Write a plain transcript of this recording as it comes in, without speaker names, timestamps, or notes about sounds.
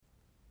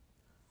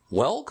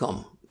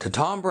Welcome to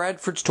Tom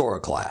Bradford's Torah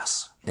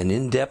class, an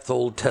in-depth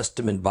Old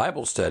Testament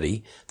Bible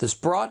study that's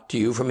brought to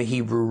you from a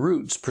Hebrew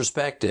roots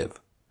perspective.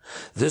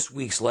 This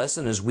week's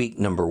lesson is week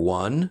number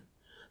 1,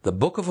 the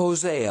book of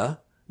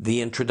Hosea,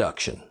 the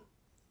introduction.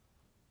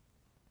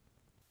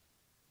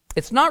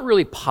 It's not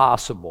really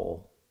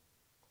possible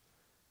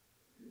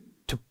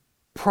to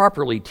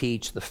properly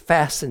teach the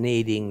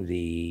fascinating,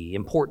 the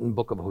important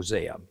book of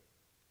Hosea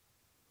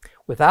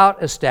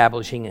without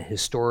establishing a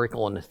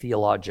historical and a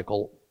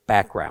theological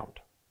background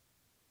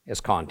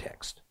as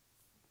context.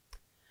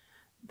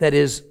 That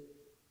is,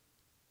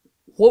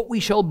 what we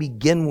shall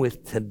begin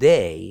with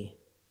today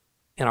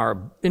in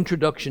our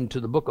introduction to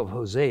the book of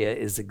Hosea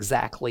is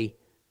exactly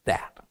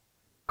that,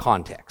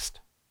 context.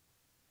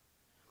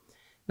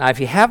 Now, if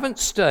you haven't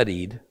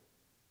studied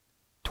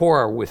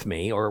Torah with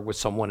me or with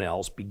someone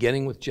else,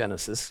 beginning with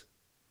Genesis,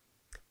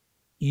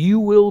 you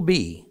will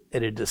be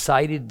at a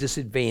decided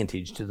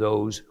disadvantage to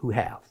those who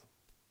have.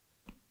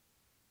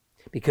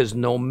 Because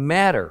no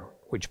matter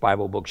which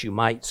Bible books you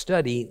might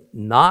study,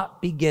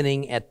 not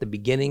beginning at the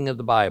beginning of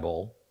the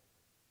Bible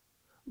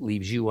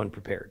leaves you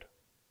unprepared.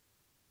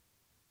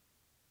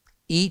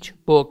 Each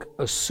book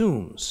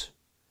assumes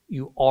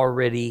you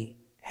already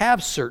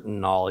have certain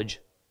knowledge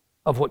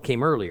of what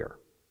came earlier.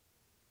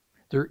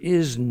 There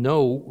is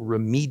no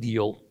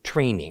remedial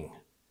training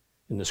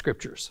in the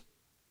Scriptures.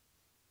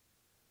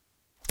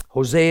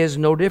 Hosea is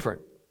no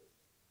different,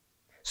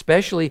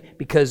 especially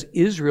because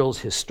Israel's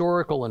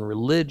historical and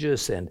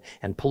religious and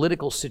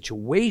political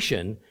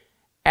situation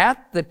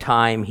at the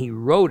time he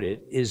wrote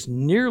it is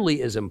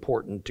nearly as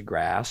important to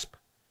grasp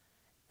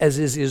as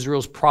is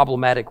Israel's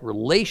problematic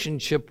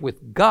relationship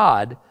with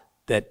God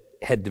that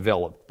had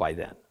developed by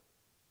then.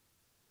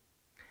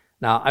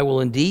 Now, I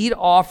will indeed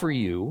offer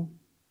you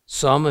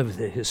some of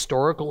the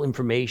historical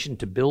information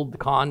to build the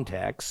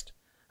context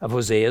of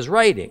Hosea's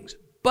writings,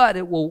 but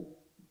it will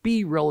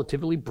be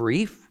relatively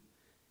brief.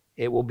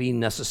 It will be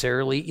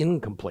necessarily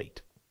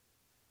incomplete.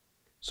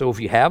 So if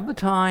you have the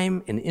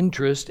time and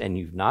interest and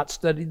you've not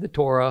studied the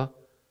Torah,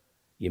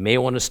 you may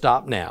want to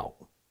stop now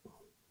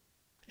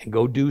and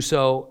go do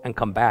so and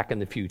come back in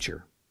the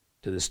future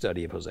to the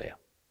study of Hosea.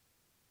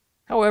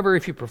 However,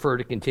 if you prefer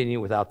to continue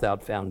without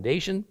that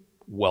foundation,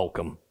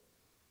 welcome.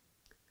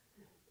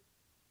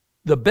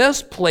 The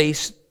best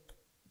place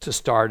to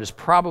start is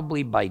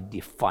probably by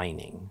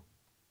defining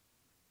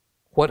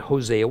what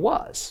Hosea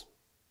was.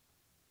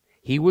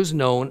 He was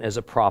known as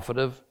a prophet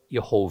of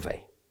Jehovah,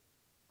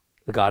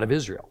 the God of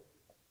Israel.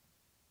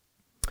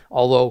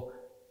 Although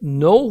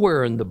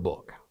nowhere in the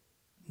book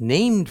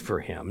named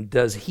for him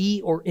does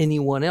he or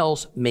anyone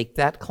else make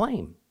that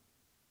claim.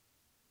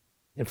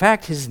 In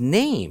fact, his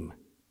name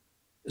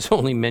is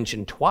only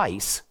mentioned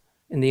twice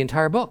in the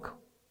entire book.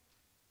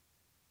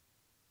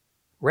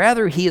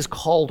 Rather, he is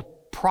called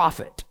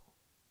prophet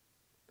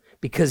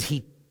because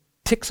he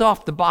ticks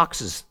off the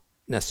boxes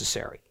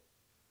necessary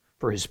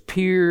for his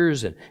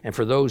peers and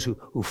for those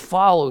who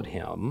followed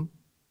him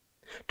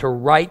to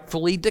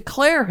rightfully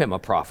declare him a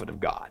prophet of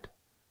God.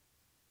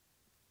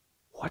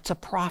 What's a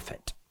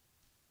prophet?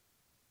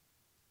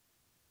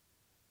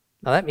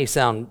 Now that may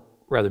sound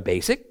rather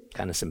basic,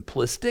 kind of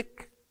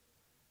simplistic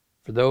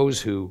for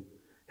those who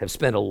have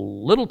spent a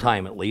little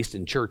time at least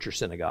in church or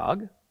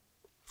synagogue,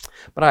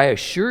 but I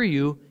assure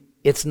you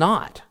it's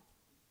not.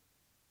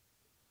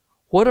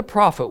 What a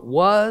prophet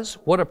was,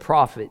 what a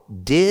prophet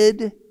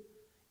did,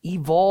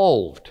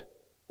 evolved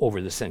over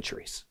the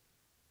centuries.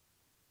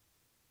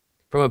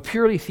 From a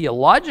purely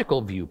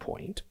theological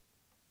viewpoint,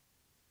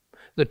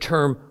 the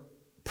term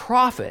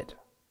prophet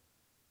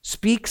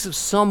speaks of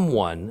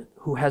someone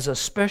who has a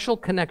special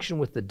connection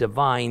with the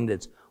divine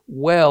that's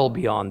well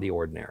beyond the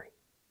ordinary.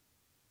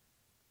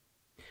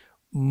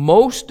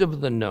 Most of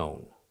the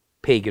known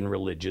pagan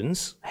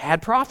religions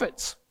had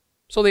prophets,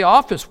 so the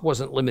office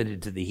wasn't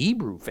limited to the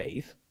Hebrew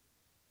faith.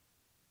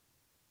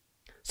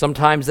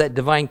 Sometimes that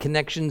divine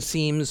connection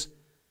seems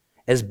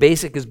as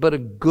basic as but a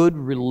good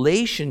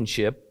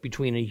relationship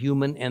between a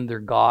human and their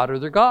God or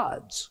their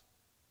gods.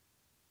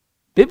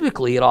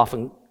 Biblically, it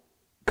often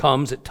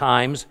comes at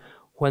times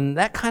when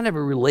that kind of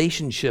a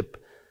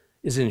relationship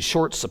is in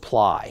short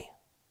supply.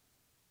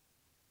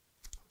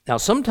 Now,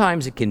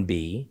 sometimes it can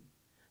be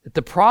that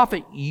the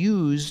prophet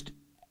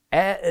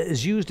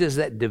is used as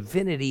that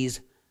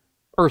divinity's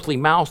earthly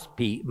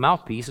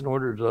mouthpiece in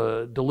order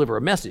to deliver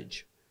a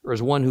message, or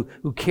as one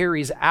who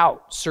carries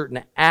out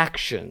certain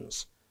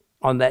actions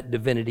on that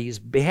divinity's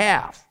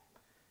behalf.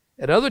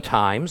 At other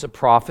times, a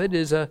prophet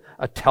is a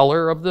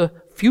teller of the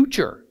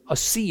future, a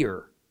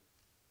seer.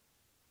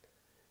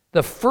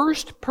 The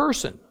first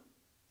person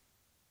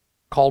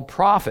called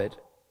prophet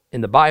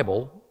in the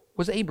Bible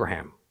was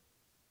Abraham.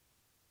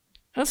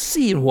 Let's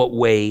see in what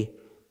way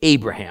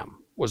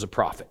Abraham was a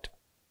prophet.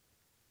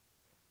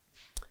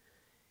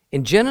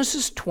 In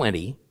Genesis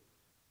 20,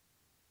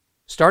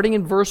 starting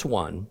in verse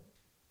 1,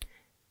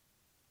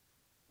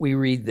 we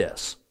read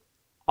this.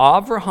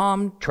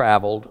 Avraham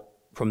traveled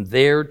from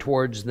there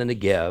towards the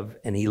Negev,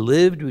 and he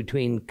lived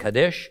between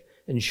Kadesh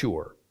and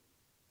Shur.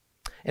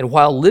 And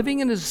while living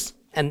in his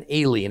an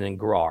alien in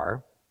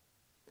Gerar,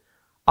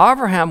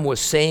 Abraham was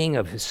saying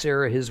of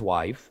Sarah his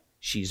wife,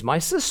 she's my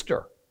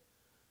sister.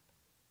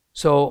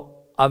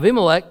 So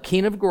Abimelech,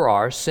 king of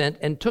Gerar, sent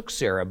and took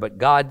Sarah, but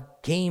God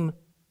came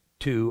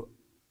to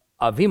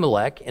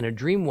Abimelech in a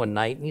dream one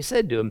night, and he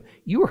said to him,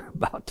 you are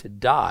about to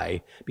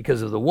die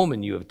because of the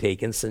woman you have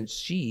taken, since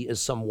she is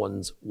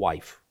someone's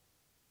wife.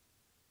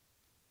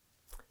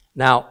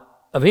 Now,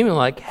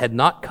 Abimelech had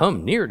not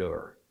come near to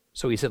her,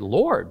 so he said,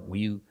 Lord, will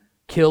you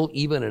kill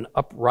even an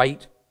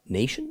upright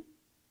nation?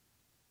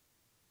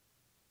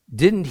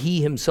 Didn't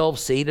he himself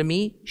say to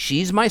me,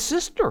 she's my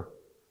sister?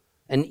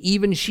 And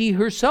even she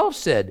herself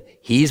said,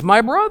 he's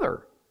my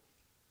brother.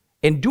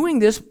 In doing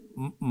this,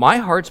 my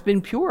heart's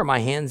been pure, my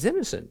hand's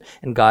innocent.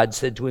 And God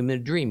said to him in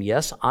a dream,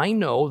 yes, I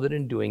know that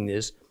in doing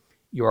this,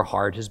 your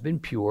heart has been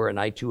pure, and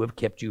I too have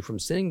kept you from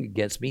sinning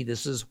against me.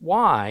 This is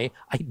why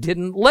I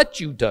didn't let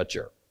you touch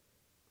her.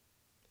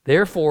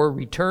 Therefore,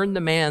 return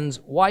the man's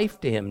wife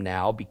to him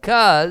now,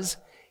 because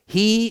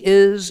he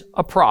is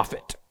a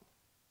prophet.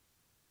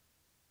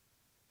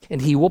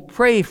 And he will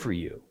pray for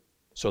you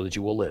so that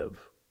you will live.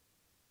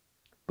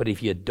 But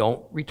if you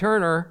don't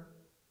return her,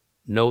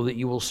 know that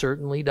you will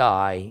certainly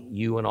die,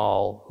 you and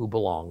all who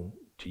belong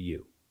to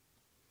you.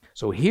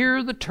 So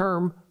here the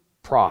term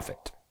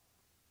prophet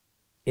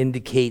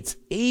indicates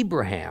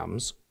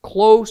Abraham's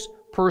close,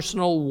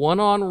 personal,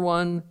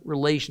 one-on-one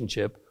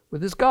relationship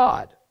with his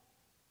God.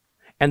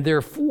 And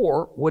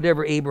therefore,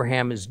 whatever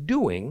Abraham is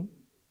doing,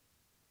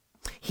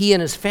 he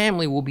and his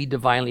family will be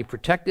divinely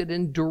protected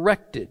and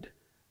directed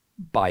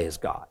by his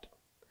God.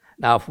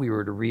 Now, if we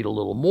were to read a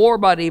little more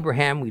about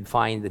Abraham, we'd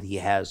find that he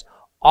has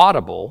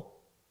audible,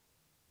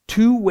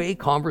 two-way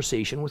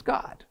conversation with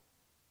God.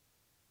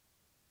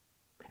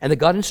 And that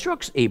God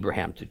instructs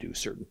Abraham to do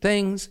certain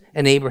things,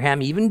 and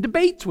Abraham even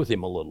debates with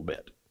him a little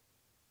bit.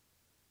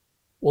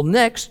 Well,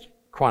 next,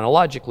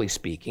 chronologically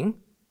speaking,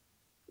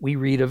 we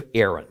read of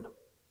Aaron,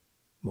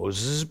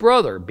 Moses'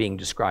 brother, being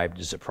described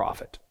as a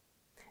prophet.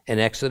 In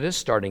Exodus,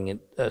 starting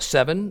at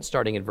 7,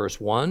 starting in verse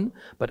 1,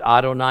 but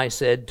Adonai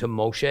said to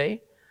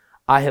Moshe,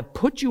 I have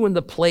put you in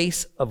the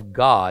place of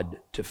God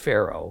to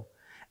Pharaoh,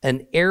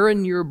 and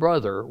Aaron your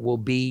brother will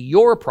be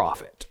your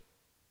prophet.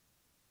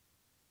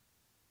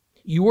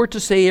 You are to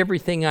say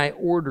everything I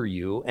order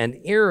you, and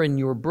Aaron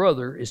your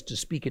brother is to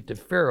speak it to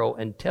Pharaoh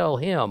and tell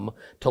him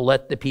to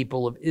let the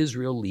people of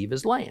Israel leave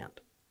his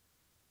land.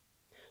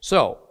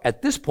 So,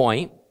 at this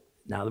point,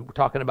 now that we're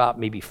talking about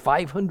maybe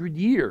 500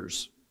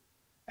 years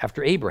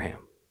after Abraham,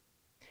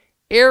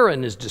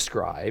 Aaron is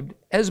described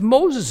as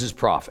Moses'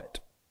 prophet,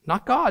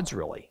 not God's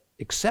really,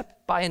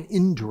 except by an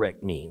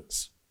indirect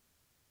means.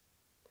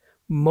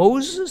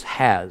 Moses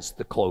has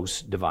the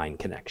close divine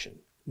connection,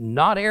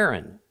 not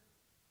Aaron.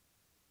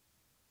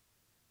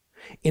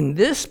 In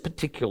this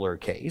particular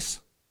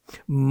case,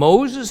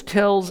 Moses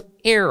tells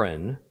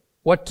Aaron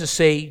what to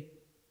say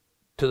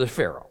to the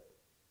Pharaoh.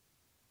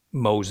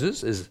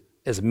 Moses, as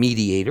a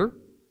mediator,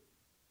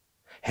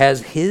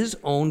 has his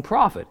own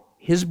prophet,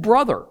 his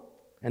brother.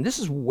 And this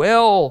is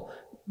well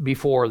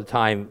before the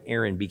time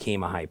Aaron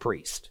became a high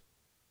priest.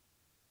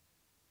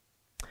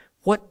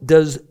 What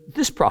does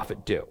this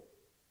prophet do?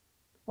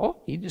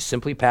 Well, he just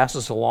simply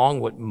passes along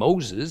what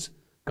Moses,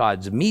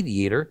 God's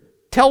mediator,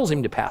 tells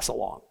him to pass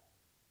along.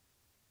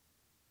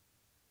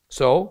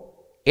 So,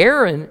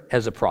 Aaron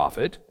as a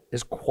prophet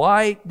is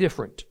quite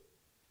different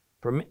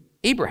from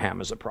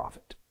Abraham as a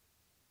prophet.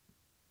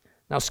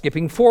 Now,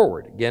 skipping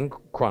forward, again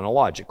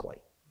chronologically,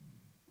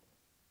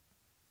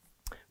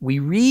 we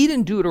read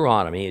in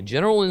Deuteronomy a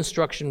general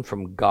instruction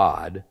from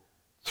God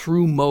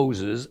through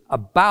Moses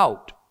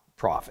about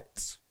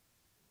prophets.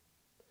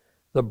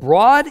 The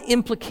broad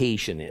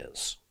implication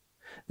is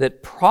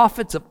that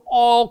prophets of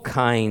all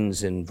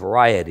kinds and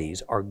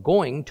varieties are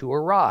going to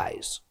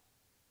arise,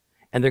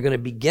 and they're going to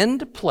begin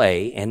to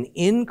play an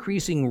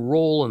increasing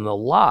role in the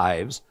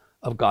lives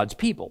of God's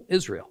people,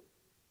 Israel.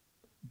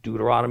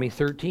 Deuteronomy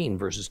 13,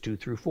 verses 2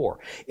 through 4.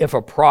 If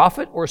a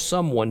prophet or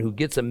someone who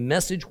gets a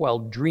message while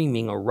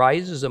dreaming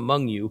arises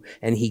among you,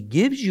 and he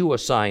gives you a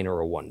sign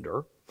or a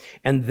wonder,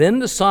 and then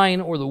the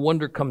sign or the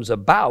wonder comes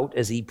about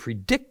as he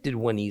predicted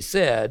when he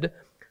said,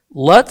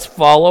 let's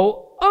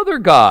follow other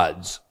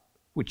gods,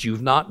 which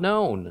you've not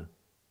known.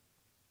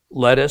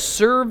 Let us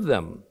serve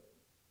them.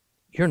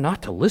 You're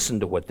not to listen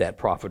to what that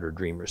prophet or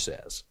dreamer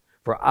says,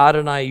 for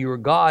Adonai your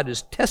God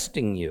is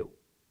testing you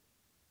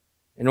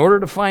in order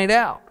to find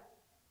out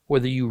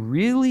whether you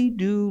really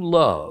do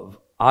love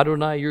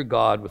Adonai your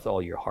God with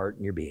all your heart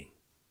and your being.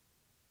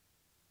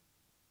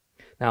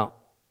 Now,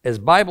 as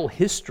Bible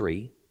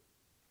history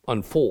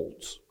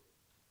unfolds,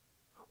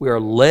 we are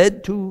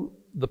led to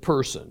the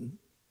person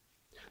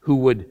who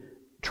would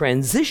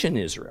transition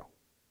Israel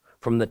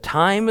from the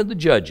time of the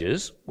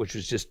judges, which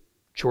was just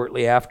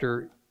shortly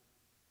after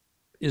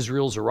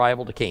Israel's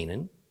arrival to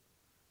Canaan,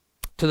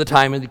 to the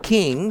time of the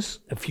kings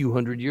a few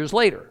hundred years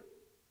later.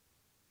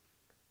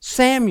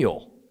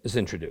 Samuel is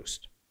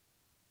introduced.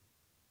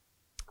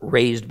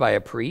 Raised by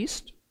a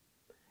priest,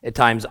 at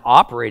times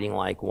operating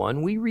like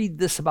one, we read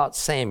this about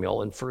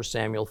Samuel in 1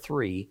 Samuel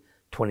 3,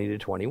 20 to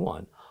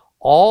 21.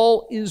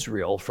 All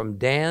Israel from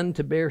Dan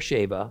to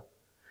Beersheba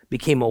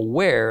became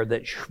aware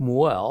that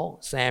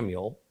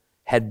Samuel,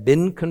 had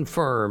been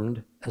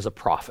confirmed as a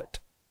prophet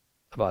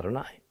of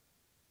Adonai.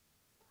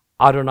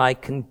 Adonai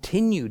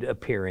continued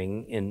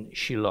appearing in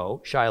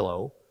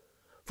Shiloh,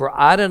 for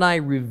Adonai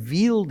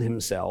revealed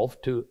himself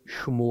to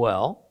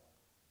Shmuel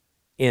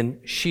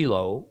in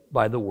Shiloh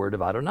by the word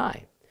of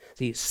Adonai.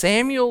 See,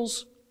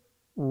 Samuel's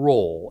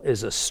role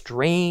is a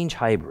strange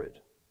hybrid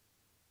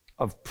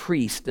of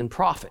priest and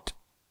prophet.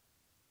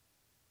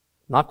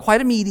 Not quite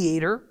a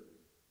mediator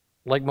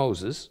like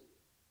Moses,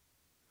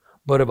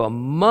 but of a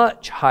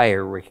much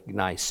higher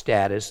recognized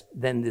status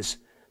than this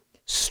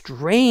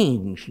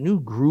strange new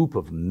group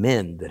of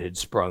men that had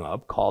sprung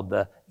up called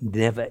the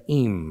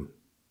Nevi'im.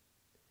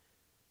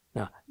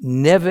 Now,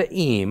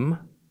 Nevi'im,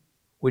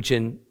 which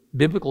in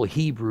biblical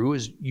Hebrew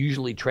is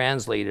usually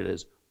translated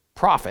as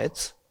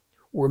prophets,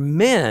 were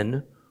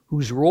men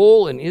whose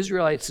role in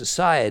Israelite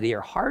society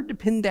are hard to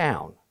pin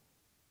down.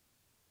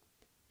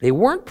 They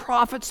weren't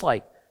prophets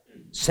like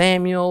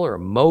Samuel or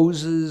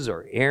Moses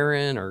or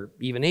Aaron or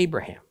even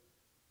Abraham.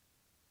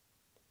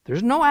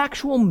 There's no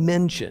actual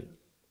mention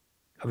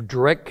of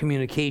direct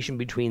communication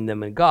between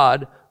them and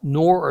God,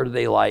 nor are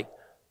they like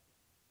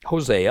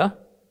Hosea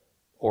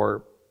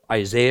or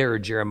Isaiah or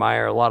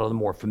Jeremiah or a lot of the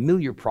more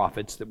familiar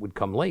prophets that would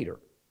come later.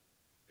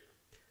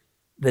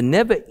 The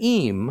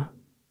Nevi'im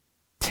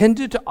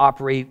tended to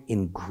operate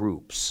in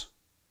groups,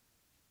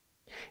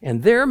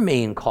 and their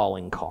main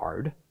calling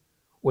card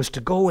was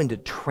to go into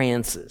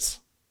trances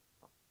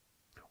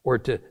or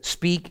to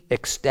speak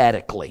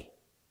ecstatically,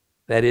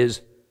 that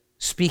is,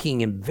 speaking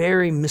in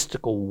very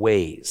mystical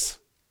ways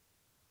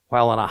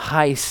while in a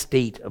high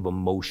state of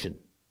emotion.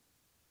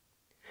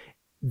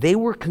 They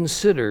were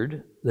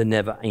considered, the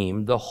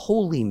Nevi'im, the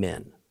holy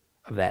men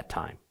of that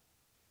time.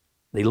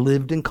 They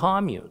lived in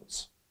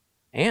communes,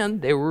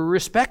 and they were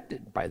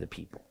respected by the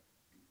people.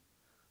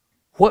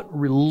 What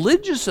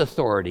religious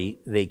authority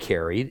they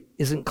carried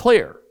isn't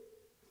clear.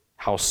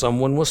 How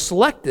someone was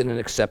selected and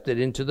accepted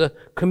into the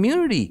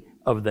community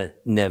of the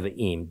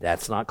Nevi'im,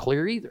 that's not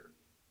clear either.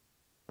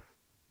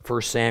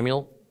 1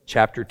 Samuel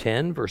chapter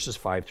 10, verses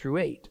 5 through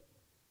 8.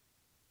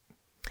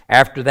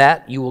 After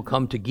that, you will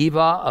come to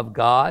Giv'ah of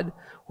God,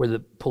 where the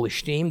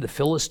Pelishtim, the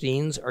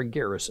Philistines, are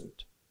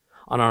garrisoned.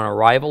 On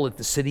arrival at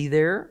the city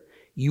there,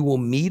 you will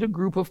meet a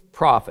group of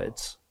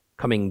prophets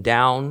coming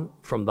down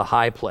from the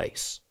high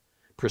place,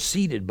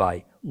 preceded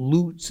by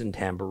lutes and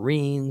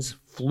tambourines,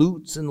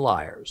 flutes and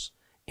lyres,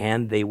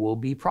 and they will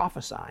be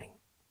prophesying.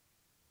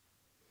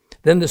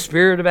 Then the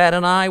Spirit of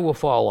Adonai will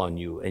fall on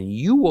you, and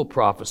you will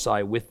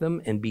prophesy with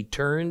them and be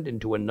turned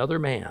into another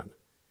man.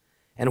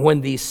 And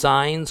when these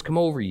signs come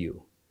over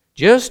you,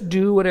 just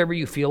do whatever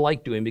you feel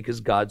like doing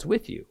because God's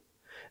with you.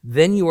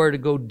 Then you are to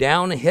go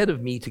down ahead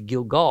of me to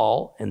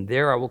Gilgal, and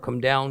there I will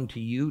come down to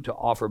you to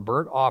offer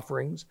burnt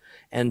offerings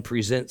and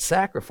present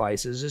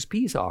sacrifices as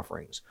peace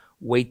offerings.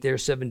 Wait there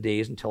 7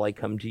 days until I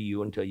come to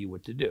you and tell you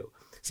what to do.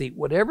 See,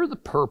 whatever the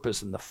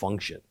purpose and the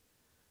function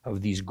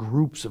of these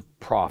groups of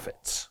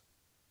prophets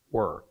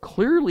were,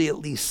 clearly at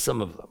least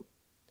some of them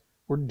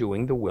were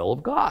doing the will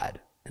of God,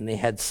 and they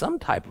had some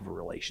type of a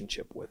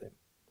relationship with him.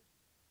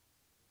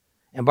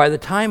 And by the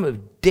time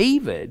of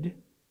David,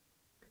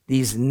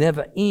 these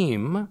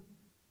Nevi'im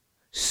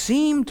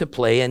seem to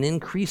play an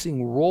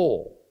increasing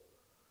role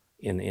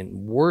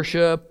in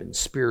worship and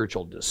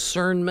spiritual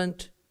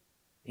discernment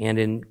and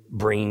in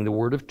bringing the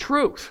word of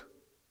truth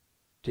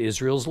to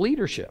Israel's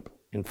leadership.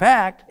 In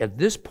fact, at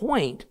this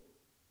point,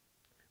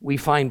 we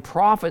find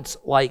prophets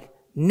like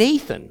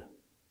Nathan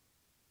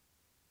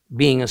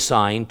being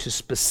assigned to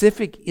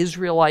specific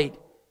Israelite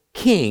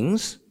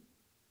kings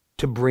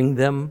to bring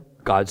them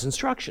God's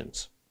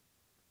instructions.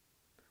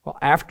 Well,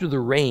 after the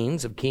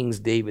reigns of Kings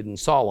David and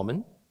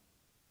Solomon,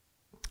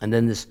 and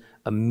then this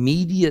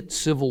immediate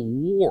civil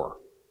war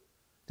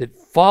that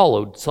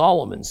followed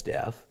Solomon's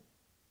death,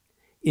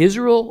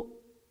 Israel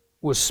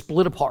was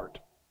split apart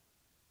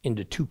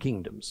into two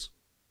kingdoms.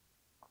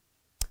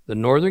 The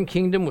northern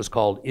kingdom was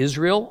called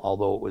Israel,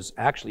 although it was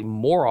actually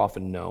more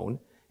often known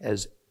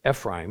as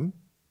Ephraim.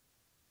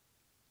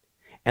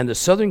 And the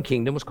southern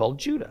kingdom was called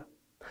Judah.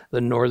 The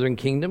northern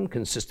kingdom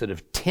consisted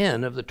of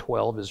 10 of the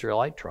 12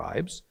 Israelite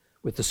tribes,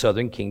 with the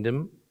southern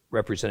kingdom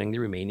representing the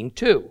remaining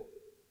 2.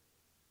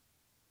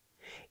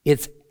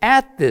 It's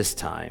at this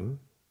time,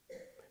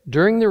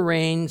 during the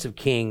reigns of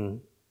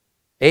King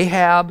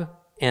Ahab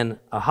and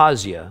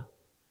Ahaziah,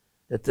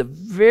 that the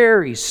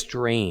very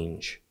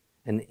strange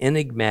and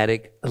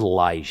enigmatic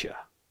Elijah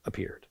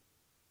appeared.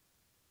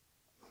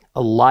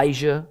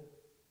 Elijah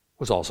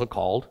was also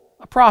called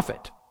a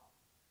prophet.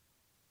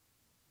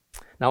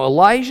 Now,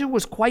 Elijah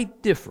was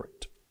quite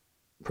different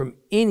from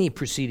any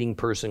preceding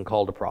person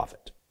called a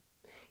prophet.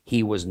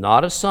 He was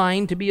not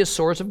assigned to be a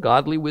source of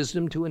godly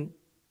wisdom to an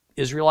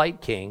Israelite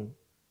king.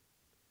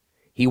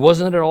 He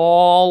wasn't at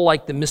all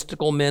like the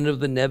mystical men of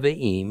the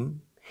Nevi'im.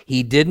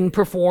 He didn't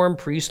perform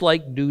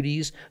priest-like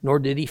duties, nor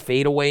did he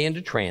fade away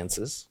into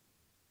trances.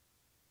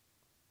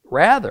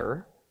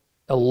 Rather,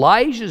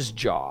 Elijah's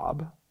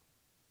job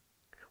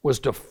was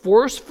to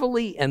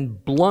forcefully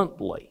and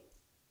bluntly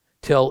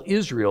tell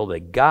Israel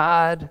that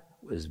God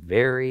was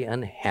very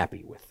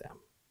unhappy with them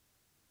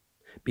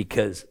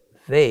because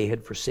they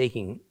had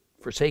forsaken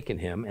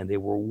him and they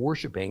were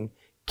worshiping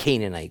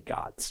Canaanite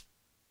gods,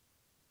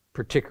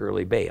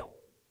 particularly Baal.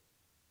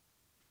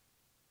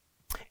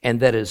 And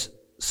that as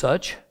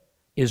such,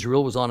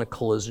 Israel was on a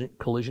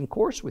collision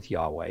course with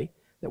Yahweh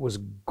that was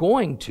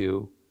going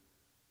to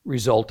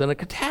result in a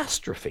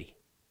catastrophe.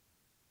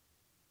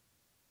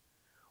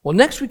 Well,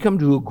 next we come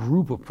to a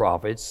group of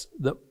prophets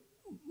that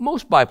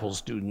most Bible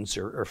students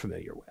are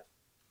familiar with.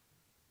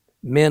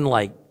 Men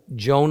like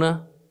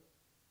Jonah,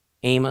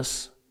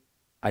 Amos,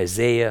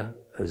 Isaiah,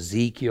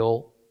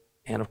 Ezekiel,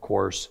 and of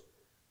course,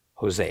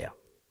 Hosea.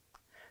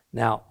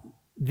 Now,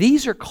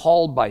 these are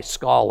called by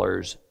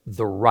scholars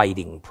the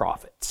writing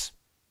prophets.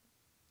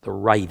 The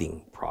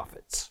writing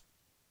prophets.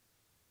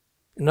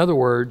 In other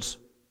words,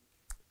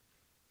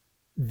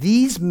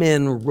 these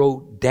men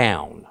wrote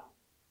down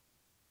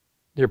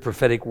their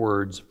prophetic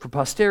words for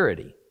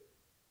posterity.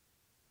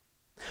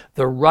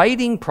 The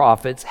writing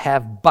prophets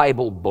have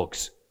Bible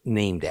books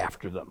named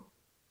after them.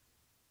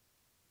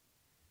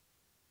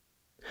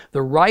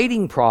 The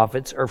writing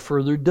prophets are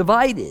further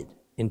divided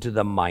into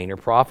the minor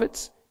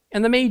prophets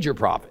and the major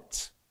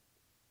prophets.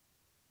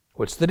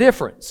 What's the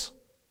difference?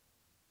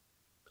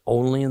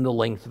 Only in the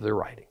length of their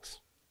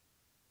writings.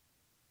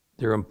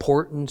 Their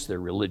importance, their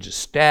religious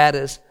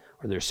status,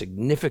 or their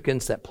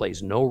significance, that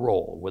plays no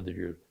role, whether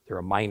they're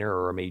a minor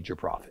or a major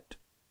prophet.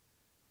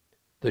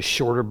 The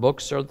shorter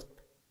books are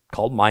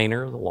called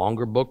minor, the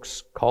longer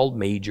books called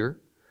major.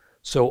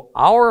 So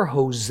our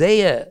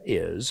Hosea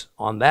is,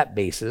 on that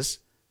basis,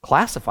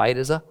 classified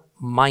as a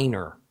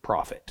minor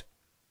prophet.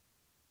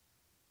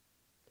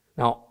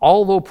 Now,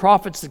 although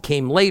prophets that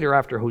came later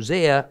after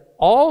Hosea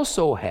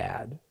also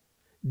had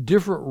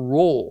different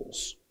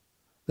roles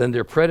than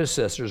their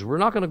predecessors, we're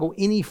not going to go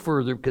any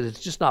further because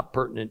it's just not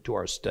pertinent to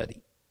our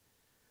study.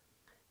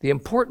 The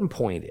important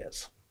point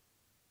is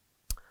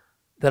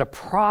that a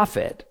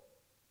prophet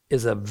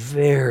is a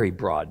very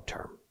broad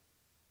term.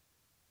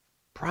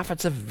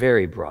 Prophet's a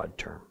very broad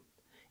term.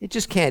 It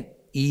just can't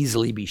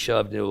easily be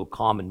shoved into a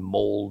common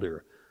mold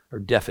or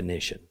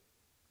definition.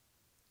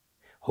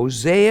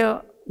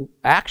 Hosea,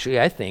 actually,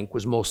 I think,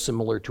 was most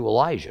similar to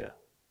Elijah,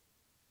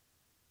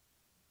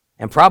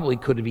 and probably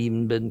could have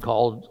even been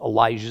called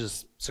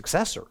Elijah's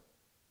successor,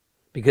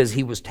 because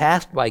he was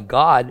tasked by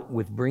God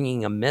with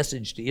bringing a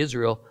message to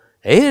Israel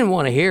they didn't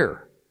want to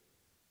hear.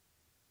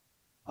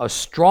 A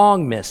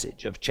strong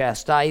message of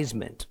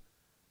chastisement,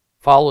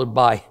 followed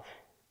by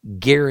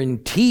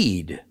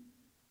guaranteed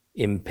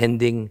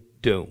impending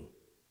doom.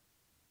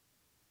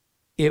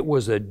 It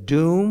was a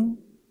doom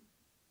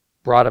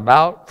brought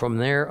about from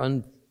their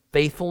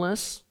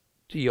unfaithfulness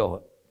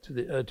to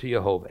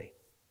Jehovah.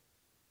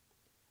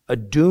 A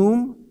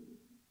doom,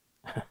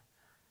 it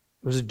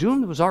was a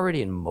doom that was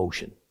already in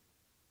motion,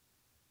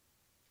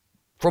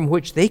 from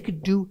which they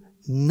could do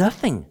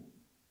nothing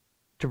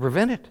to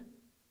prevent it.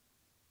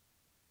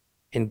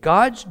 In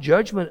God's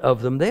judgment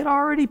of them, they'd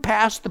already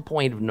passed the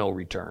point of no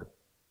return.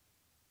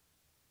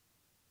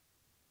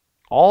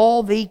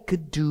 All they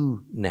could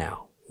do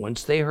now,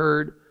 once they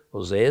heard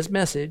Hosea's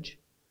message,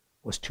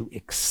 was to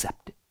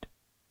accept it.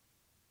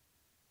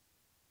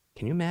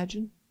 Can you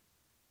imagine?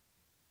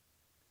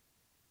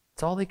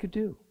 That's all they could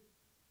do.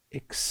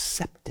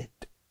 Accept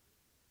it.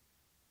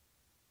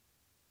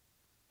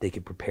 They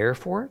could prepare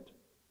for it,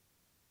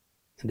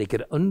 and they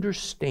could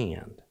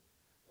understand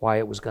why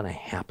it was going to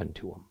happen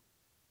to them.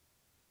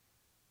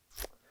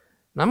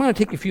 Now, I'm going to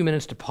take a few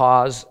minutes to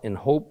pause and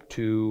hope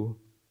to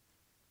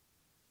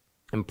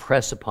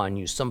impress upon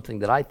you something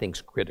that I think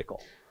is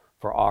critical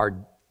for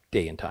our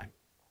day and time.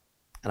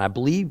 And I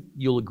believe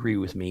you'll agree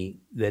with me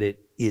that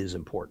it is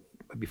important.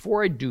 But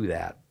before I do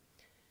that,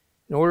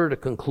 in order to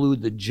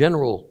conclude the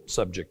general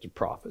subject of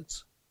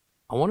prophets,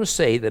 I want to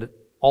say that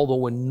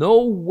although in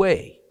no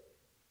way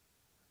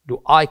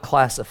do I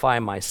classify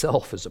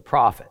myself as a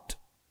prophet,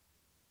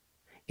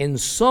 in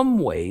some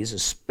ways,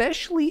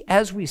 especially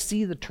as we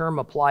see the term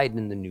applied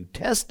in the New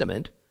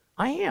Testament,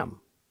 I am.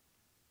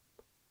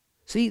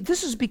 See,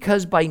 this is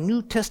because by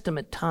New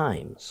Testament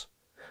times,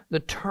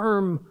 the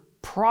term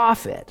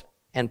prophet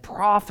and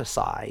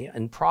prophesy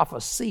and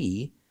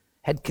prophecy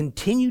had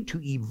continued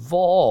to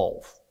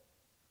evolve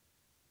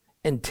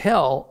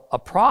until a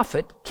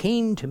prophet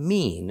came to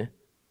mean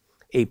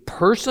a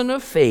person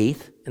of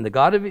faith in the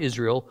God of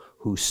Israel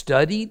who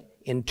studied,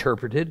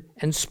 interpreted,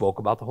 and spoke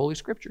about the Holy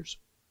Scriptures.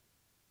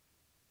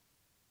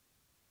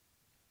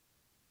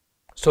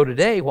 So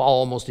today, while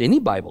almost any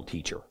Bible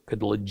teacher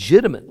could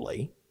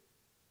legitimately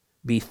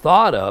be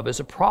thought of as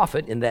a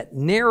prophet in that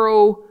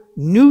narrow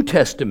New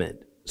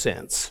Testament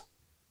sense,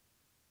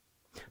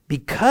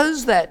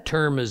 because that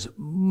term is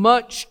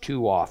much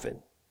too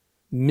often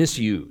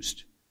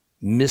misused,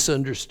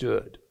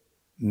 misunderstood,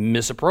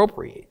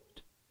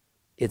 misappropriated,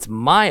 it's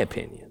my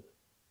opinion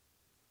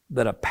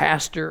that a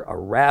pastor, a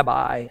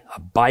rabbi, a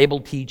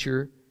Bible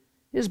teacher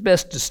is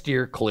best to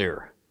steer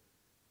clear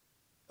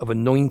of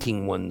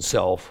anointing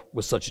oneself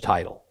with such a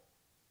title.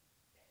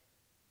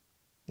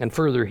 And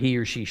further, he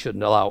or she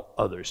shouldn't allow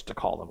others to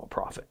call them a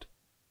prophet.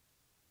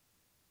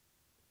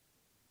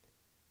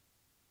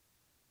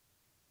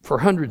 For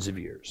hundreds of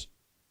years,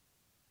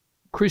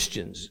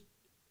 Christians,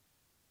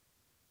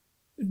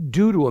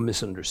 due to a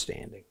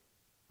misunderstanding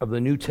of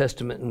the New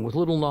Testament and with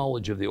little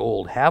knowledge of the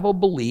Old, have a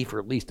belief, or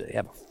at least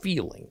have a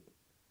feeling,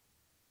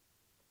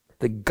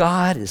 that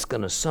God is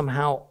going to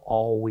somehow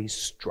always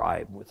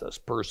strive with us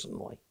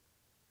personally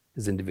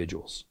as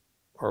individuals,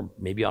 or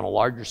maybe on a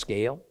larger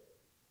scale,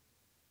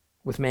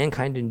 with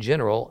mankind in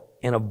general,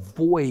 and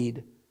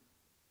avoid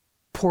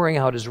pouring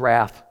out his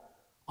wrath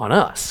on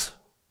us.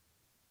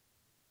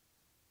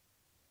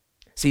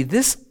 See,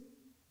 this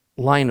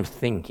line of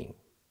thinking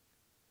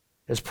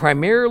is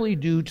primarily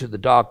due to the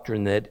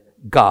doctrine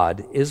that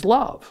God is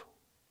love.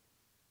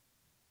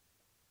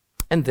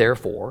 And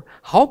therefore,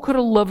 how could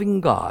a loving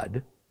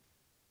God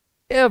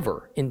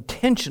ever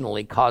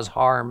intentionally cause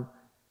harm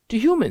to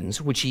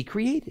humans which he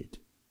created?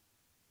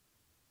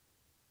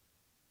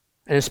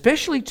 And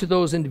especially to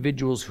those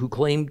individuals who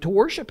claim to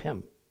worship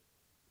him.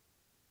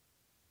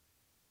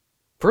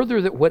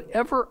 Further, that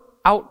whatever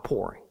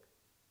outpouring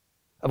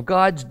of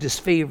God's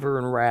disfavor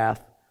and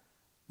wrath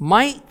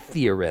might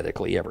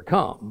theoretically ever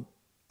come,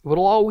 it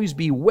will always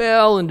be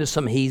well into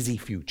some hazy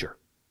future.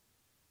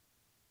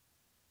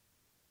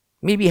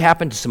 Maybe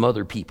happen to some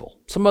other people,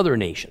 some other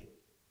nation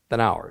than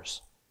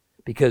ours,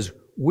 because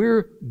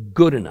we're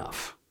good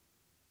enough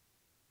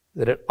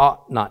that it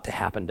ought not to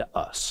happen to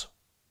us.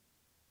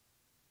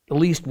 At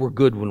least we're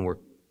good when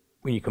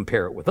you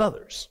compare it with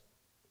others.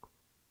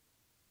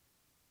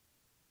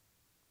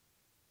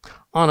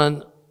 On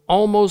an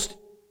almost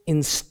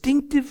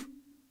instinctive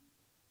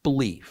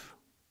belief,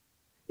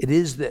 it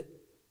is that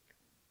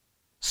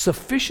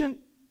sufficient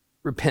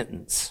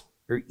repentance,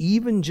 or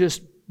even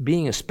just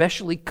being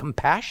especially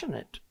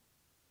compassionate,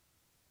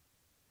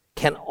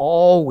 can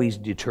always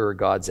deter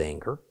God's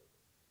anger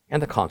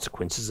and the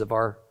consequences of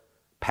our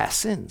past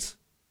sins.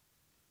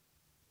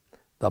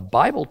 The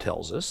Bible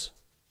tells us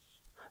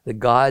that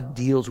God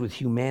deals with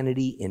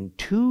humanity in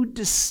two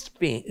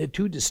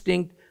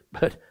distinct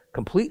but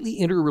completely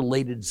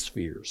interrelated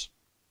spheres.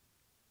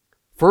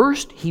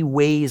 First, he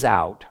weighs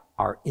out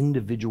our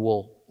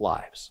individual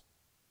lives.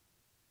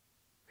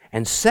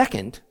 And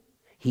second,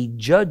 he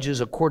judges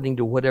according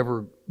to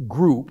whatever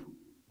group,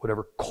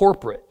 whatever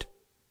corporate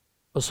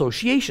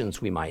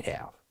associations we might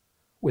have,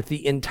 with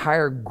the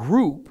entire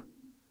group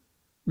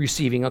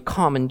receiving a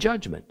common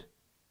judgment.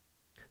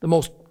 The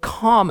most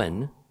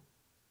common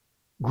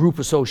group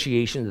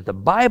association that the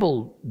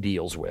Bible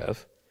deals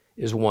with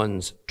is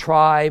one's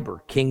tribe or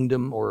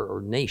kingdom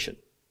or nation.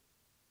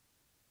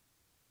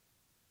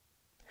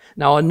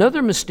 Now,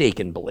 another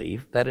mistaken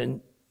belief that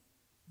in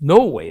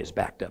no way is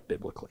backed up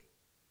biblically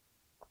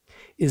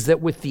is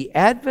that with the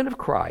advent of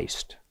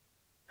Christ,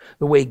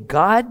 the way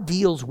God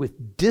deals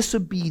with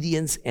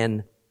disobedience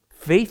and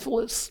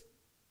faithless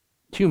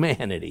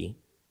humanity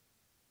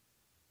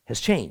has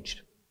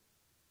changed.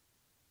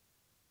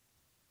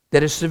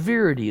 That his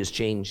severity has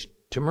changed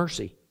to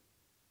mercy.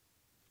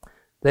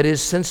 That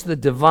is, since the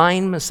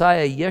divine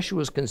Messiah,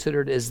 Yeshua, is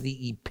considered as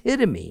the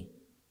epitome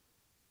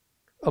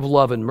of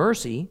love and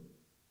mercy,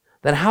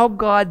 that how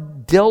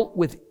God dealt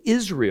with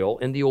Israel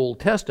in the Old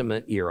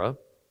Testament era,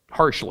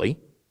 harshly,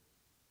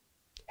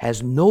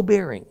 has no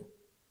bearing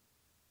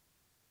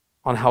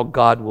on how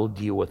God will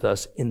deal with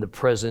us in the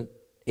present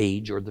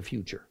age or the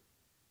future.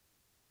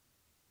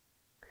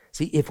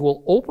 See, if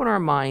we'll open our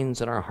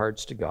minds and our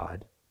hearts to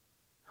God,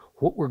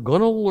 what we're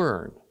going to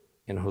learn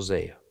in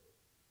Hosea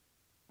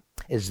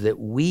is that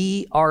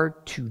we are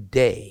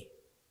today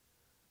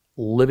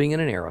living in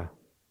an era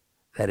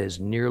that is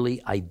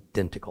nearly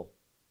identical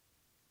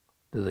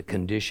to the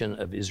condition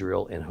of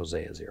Israel in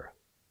Hosea's era.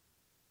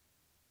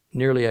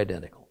 Nearly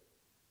identical.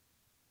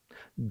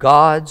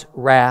 God's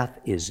wrath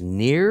is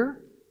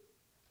near,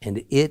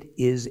 and it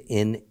is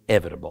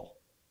inevitable.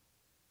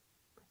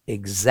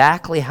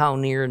 Exactly how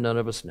near, none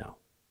of us know.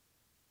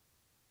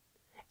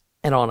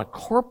 And on a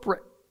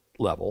corporate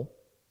level,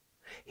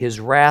 his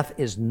wrath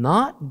is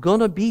not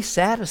going to be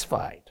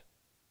satisfied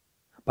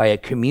by a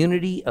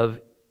community of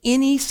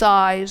any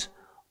size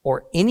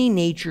or any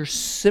nature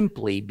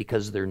simply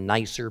because they're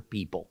nicer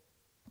people.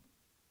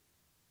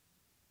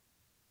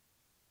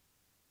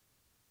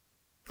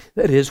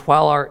 That is,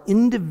 while our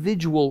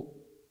individual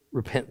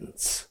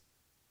repentance,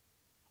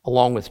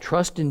 along with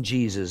trust in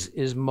Jesus,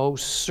 is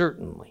most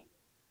certainly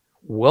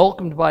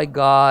welcomed by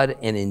God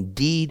and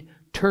indeed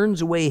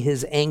turns away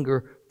his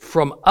anger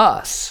from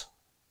us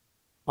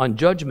on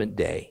Judgment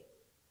Day,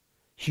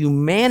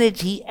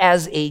 humanity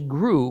as a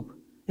group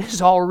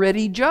is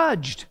already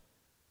judged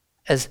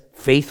as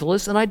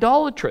faithless and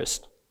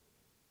idolatrous.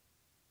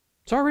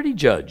 It's already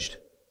judged.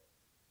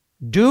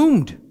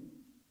 Doomed,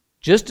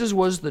 just as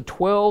was the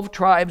 12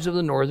 tribes of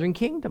the northern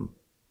kingdom.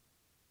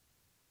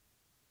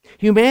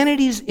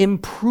 Humanity's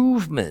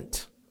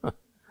improvement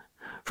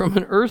from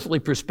an earthly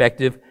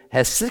perspective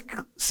has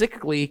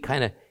cyclically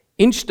kind of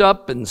inched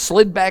up and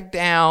slid back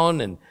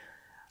down, and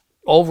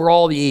over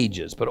all the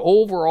ages, but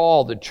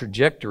overall the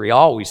trajectory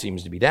always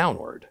seems to be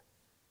downward.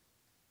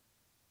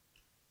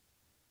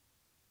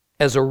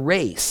 As a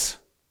race,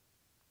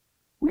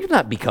 we've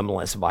not become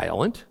less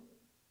violent,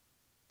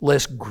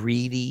 less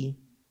greedy,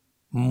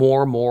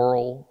 more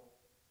moral.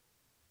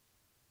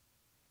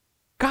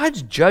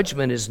 God's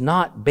judgment is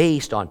not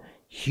based on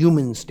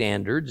human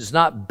standards. It's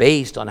not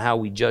based on how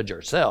we judge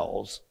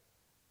ourselves.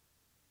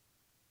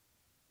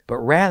 But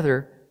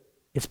rather,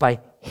 it's by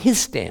His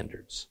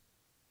standards.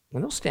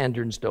 And those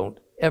standards don't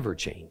ever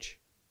change.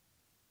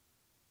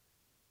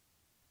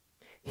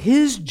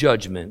 His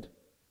judgment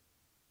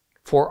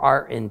for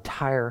our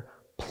entire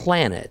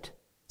planet,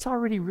 it's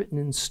already written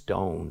in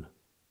stone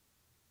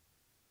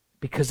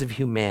because of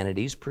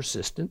humanity's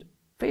persistent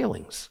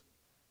failings.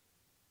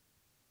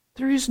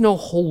 There is no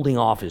holding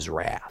off His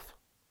wrath.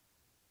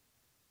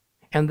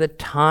 And the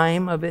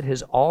time of it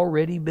has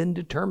already been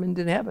determined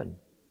in heaven.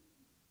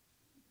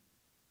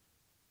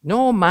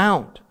 No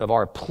amount of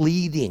our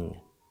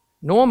pleading,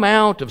 no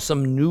amount of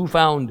some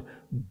newfound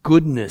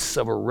goodness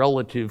of a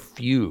relative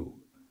few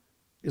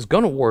is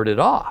going to ward it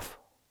off,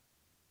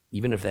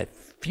 even if that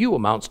few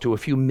amounts to a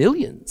few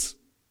millions.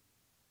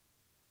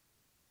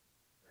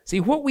 See,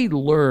 what we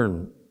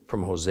learn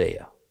from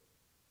Hosea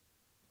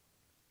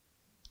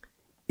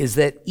is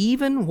that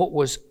even what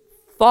was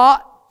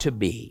thought to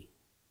be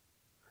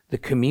the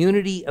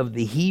community of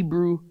the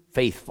Hebrew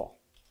faithful,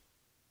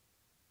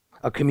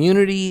 a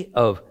community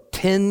of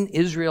 10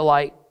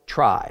 Israelite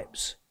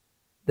tribes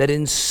that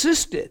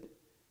insisted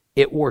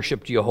it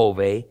worshiped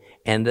Jehovah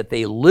and that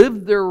they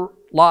lived their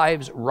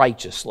lives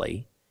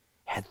righteously,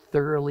 had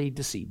thoroughly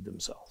deceived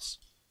themselves.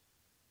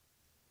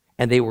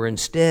 And they were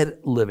instead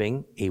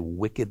living a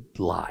wicked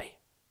lie.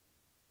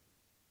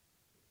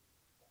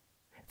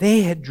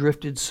 They had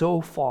drifted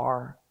so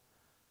far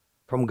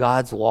from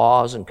God's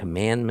laws and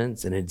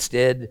commandments and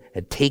instead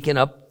had taken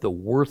up the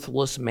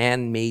worthless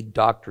man-made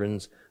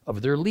doctrines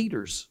of their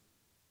leaders,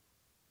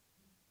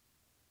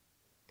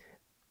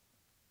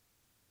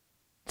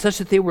 such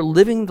that they were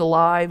living the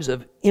lives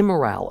of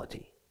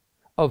immorality,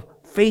 of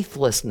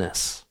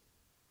faithlessness,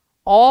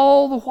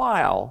 all the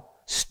while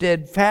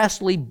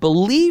steadfastly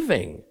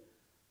believing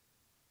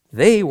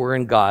they were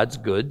in God's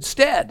good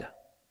stead.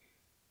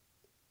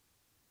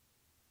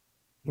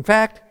 In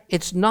fact,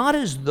 it's not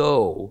as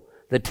though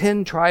the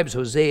 10 tribes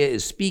Hosea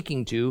is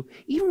speaking to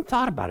even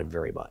thought about it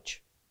very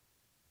much.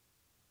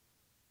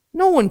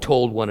 No one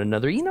told one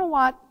another, you know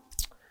what?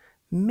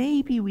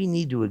 Maybe we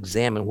need to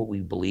examine what we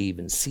believe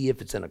and see if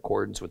it's in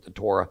accordance with the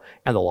Torah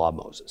and the law of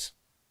Moses.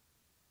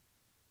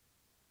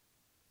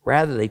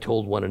 Rather, they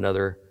told one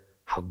another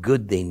how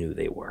good they knew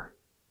they were,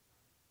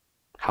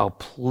 how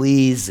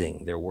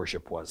pleasing their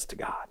worship was to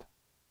God.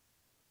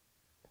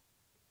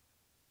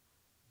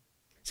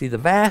 See, the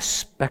vast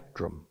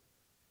spectrum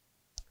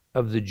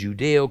of the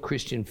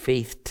Judeo-Christian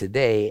faith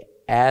today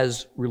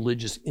as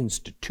religious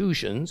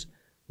institutions,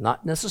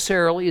 not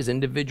necessarily as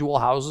individual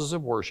houses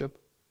of worship,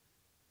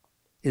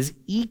 is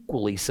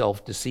equally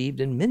self-deceived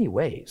in many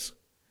ways.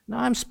 Now,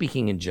 I'm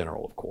speaking in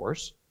general, of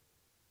course,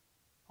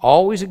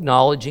 always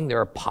acknowledging there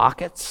are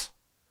pockets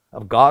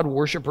of God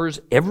worshipers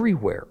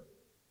everywhere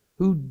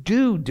who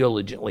do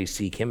diligently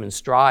seek Him and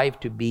strive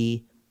to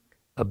be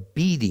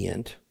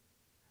obedient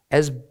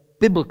as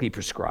biblically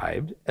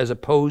prescribed as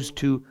opposed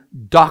to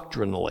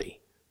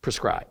doctrinally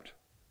prescribed.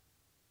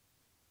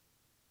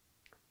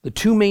 The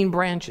two main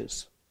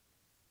branches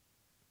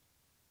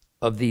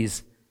of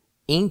these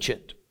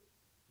ancient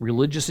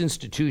religious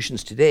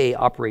institutions today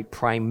operate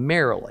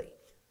primarily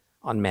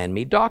on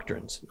man-made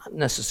doctrines, not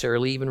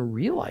necessarily even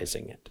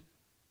realizing it.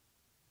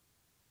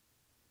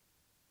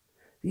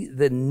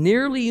 The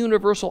nearly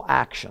universal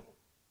action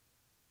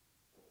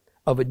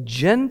of a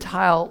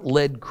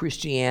Gentile-led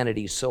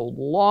Christianity so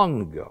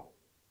long ago,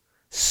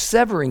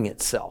 severing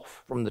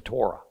itself from the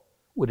Torah,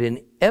 would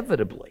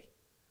inevitably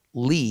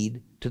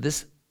lead to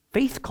this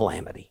faith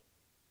calamity,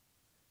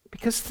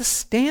 because the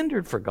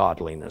standard for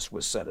godliness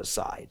was set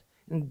aside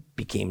and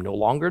became no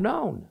longer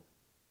known.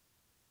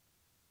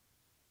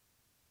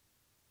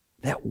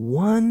 That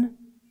one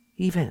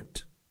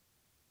event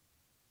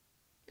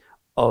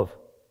of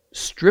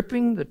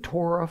stripping the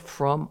Torah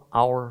from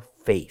our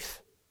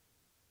faith,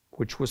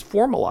 which was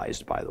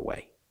formalized, by the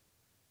way,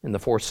 in the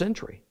 4th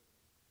century,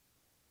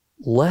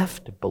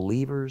 left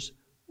believers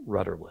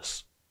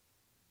rudderless,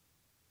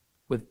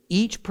 with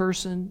each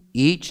person,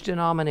 each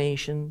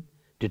denomination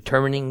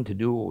determining to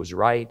do what was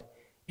right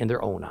in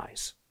their own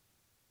eyes,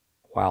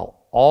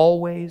 while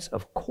always,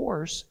 of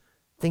course,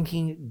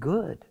 thinking it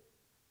good.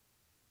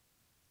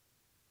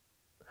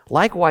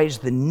 Likewise,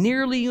 the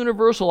nearly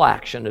universal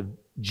action of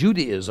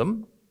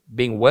Judaism,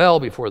 beginning well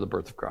before the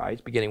birth of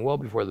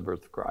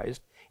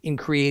Christ, in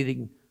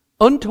creating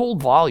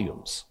untold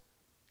volumes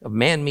of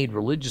man-made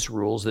religious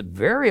rules that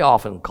very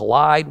often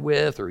collide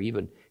with or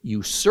even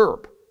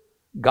usurp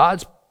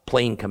God's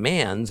plain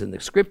commands in the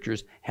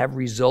Scriptures, have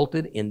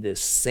resulted in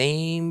this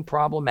same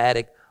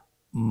problematic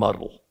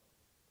muddle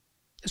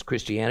as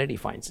Christianity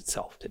finds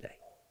itself today.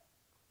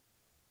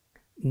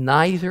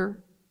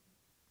 Neither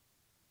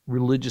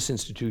religious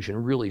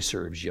institution really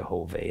serves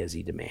Jehovah as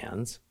he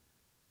demands,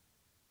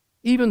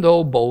 even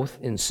though both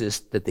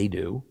insist that they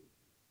do.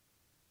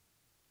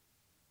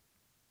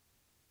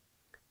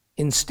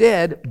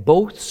 Instead,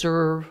 both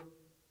serve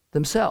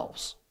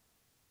themselves,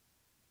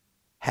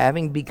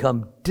 having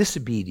become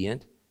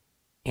disobedient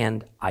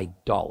and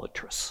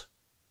idolatrous.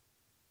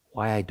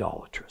 Why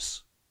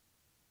idolatrous?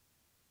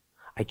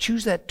 I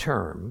choose that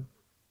term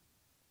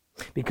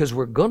because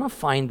we're going to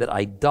find that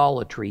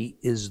idolatry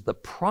is the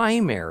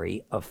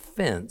primary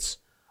offense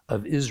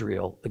of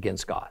Israel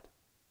against God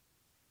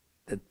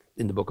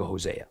in the book of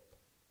Hosea.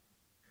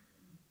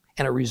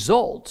 And it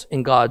results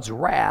in God's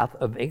wrath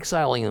of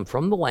exiling them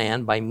from the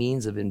land by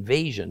means of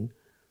invasion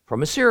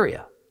from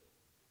Assyria.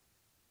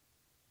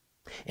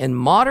 In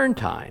modern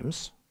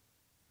times,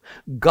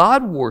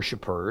 God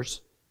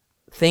worshipers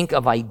think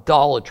of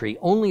idolatry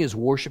only as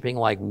worshiping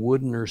like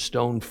wooden or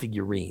stone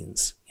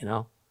figurines,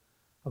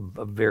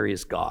 of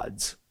various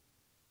gods.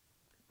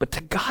 But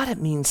to God it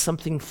means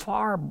something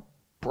far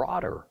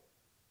broader.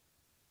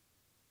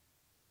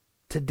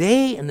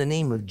 Today, in the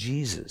name of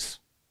Jesus,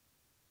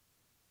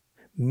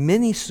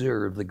 many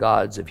serve the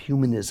gods of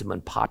humanism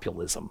and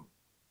populism,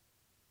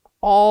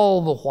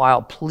 all the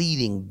while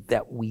pleading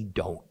that we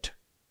don't.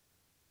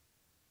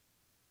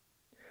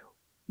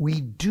 We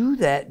do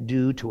that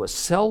due to a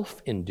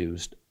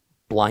self-induced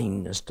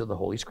blindness to the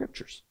Holy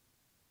Scriptures.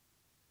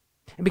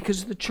 And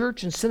because the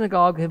church and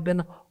synagogue have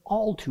been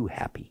all too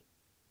happy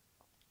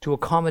to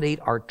accommodate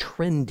our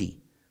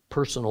trendy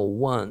personal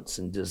wants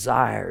and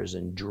desires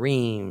and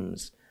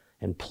dreams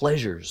and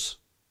pleasures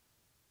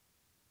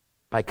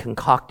by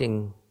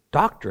concocting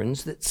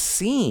doctrines that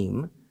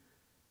seem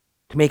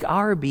to make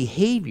our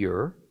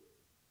behavior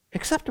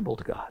acceptable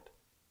to God.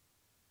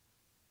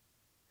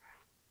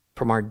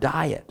 From our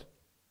diet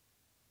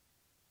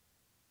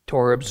to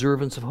our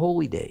observance of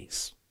holy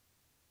days,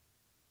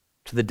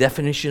 to the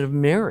definition of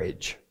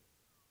marriage,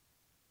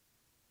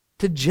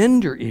 to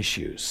gender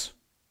issues.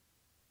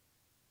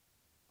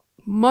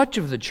 Much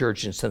of the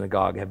church and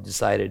synagogue have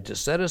decided to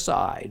set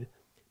aside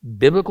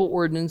biblical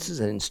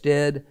ordinances and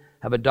instead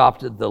have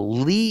adopted the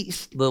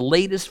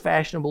latest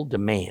fashionable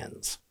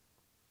demands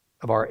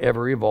of our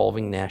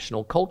ever-evolving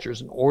national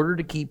cultures in order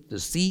to keep the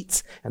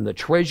seats and the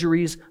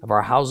treasuries of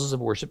our houses of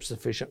worship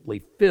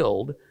sufficiently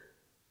filled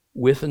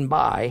with and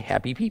by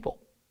happy people.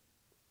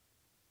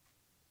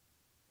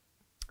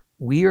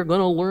 We are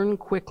going to learn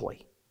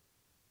quickly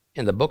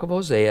in the book of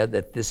Hosea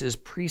that this is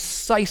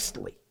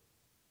precisely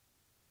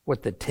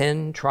what the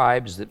 10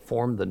 tribes that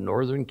formed the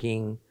northern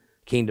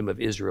kingdom of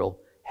Israel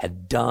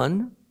had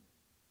done,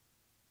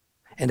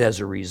 and as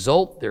a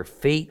result, their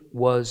fate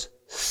was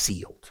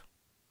sealed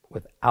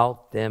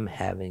without them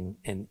having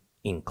an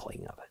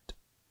inkling of it.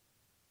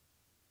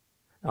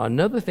 Now,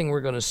 another thing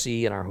we're going to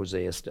see in our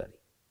Hosea study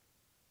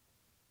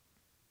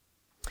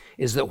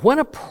is that when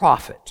a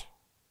prophet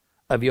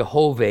of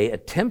Jehovah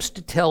attempts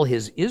to tell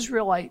his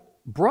Israelite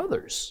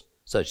brothers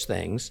such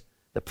things,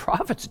 the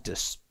prophet's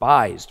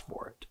despised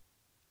for it.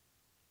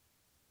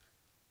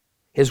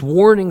 His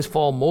warnings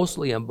fall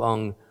mostly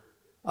upon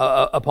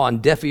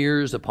deaf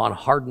ears, upon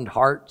hardened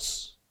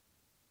hearts.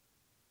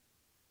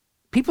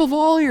 People of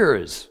all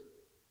ears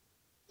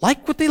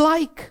like what they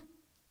like.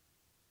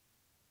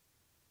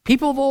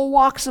 People of all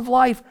walks of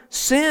life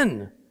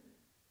sin.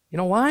 You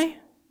know why?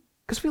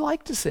 Because we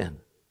like to sin.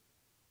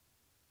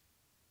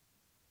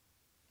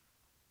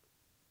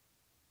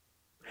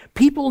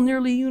 People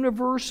nearly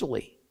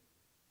universally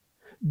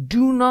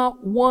do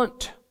not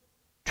want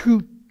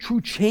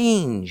true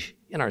change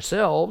in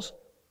ourselves.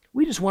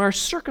 We just want our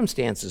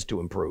circumstances to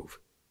improve.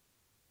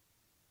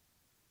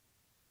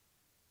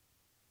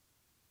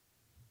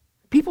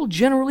 People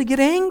generally get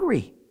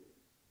angry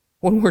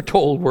when we're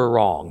told we're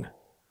wrong.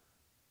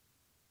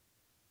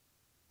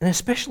 And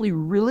especially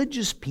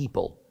religious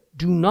people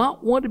do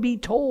not want to be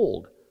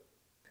told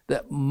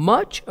that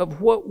much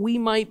of what we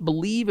might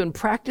believe and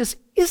practice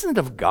isn't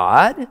of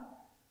God,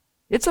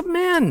 it's of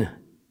men.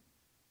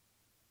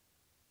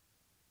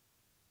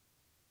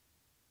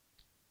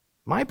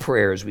 My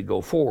prayer as we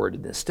go forward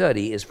in this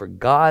study is for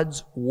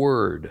God's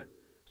word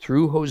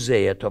through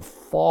Hosea to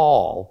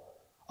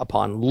fall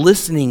upon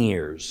listening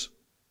ears,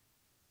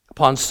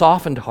 upon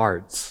softened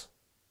hearts,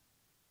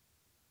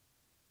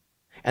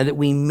 and that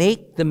we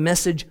make the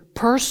message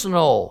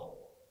personal.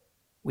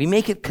 We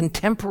make it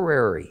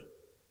contemporary.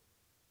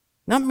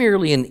 Not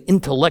merely an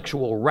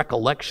intellectual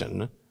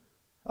recollection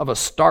of a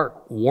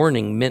stark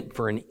warning meant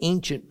for an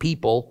ancient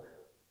people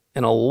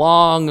in a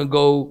long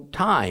ago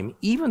time,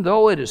 even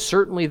though it is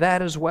certainly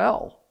that as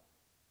well.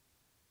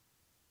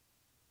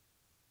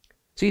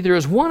 See, there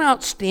is one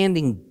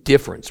outstanding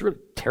difference, really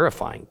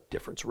terrifying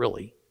difference,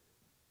 really,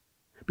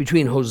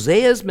 between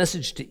Hosea's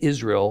message to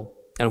Israel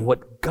and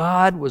what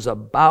God was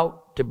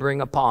about to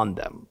bring upon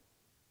them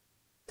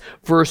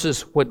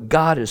versus what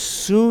God is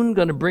soon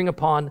going to bring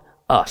upon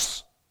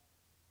us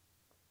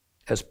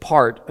as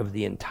part of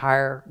the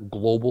entire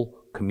global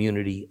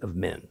community of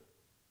men.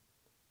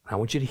 I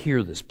want you to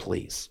hear this,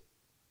 please.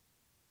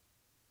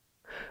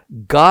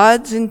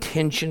 God's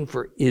intention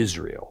for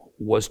Israel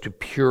was to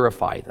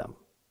purify them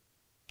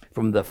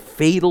from the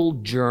fatal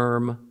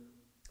germ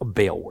of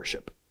Baal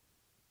worship.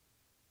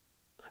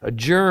 A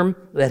germ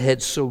that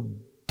had so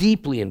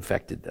deeply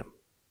infected them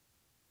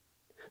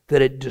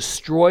that it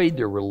destroyed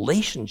their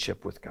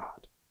relationship with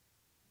God.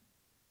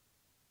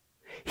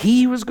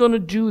 He was going to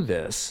do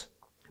this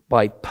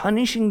by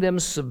punishing them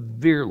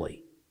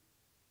severely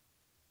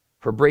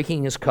for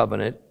breaking his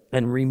covenant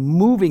and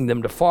removing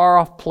them to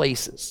far-off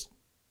places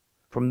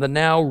from the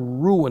now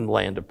ruined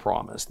land of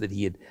promise that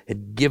he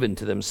had given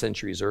to them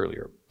centuries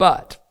earlier.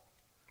 But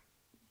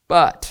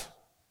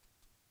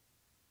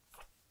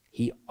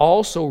he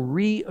also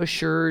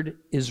reassured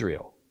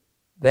Israel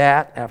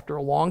that after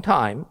a long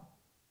time,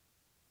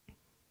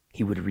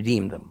 he would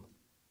redeem them.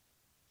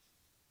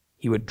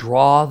 He would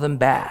draw them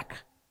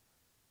back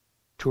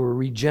to a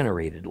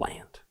regenerated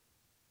land.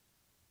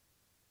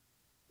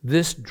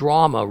 This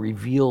drama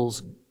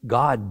reveals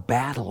God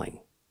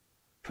battling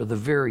for the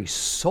very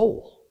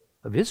soul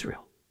of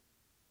Israel.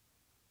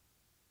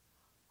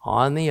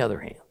 On the other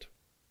hand,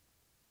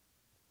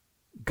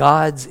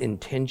 God's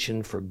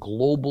intention for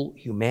global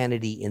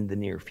humanity in the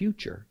near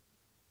future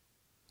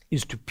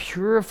is to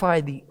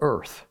purify the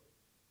earth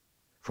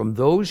from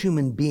those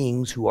human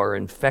beings who are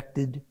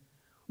infected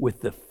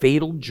with the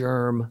fatal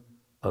germ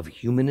of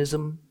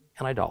humanism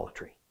and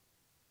idolatry.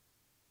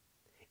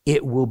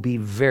 It will be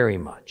very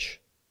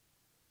much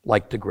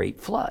like the Great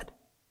Flood.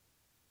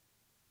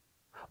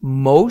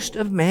 Most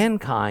of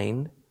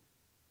mankind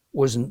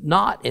was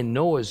not in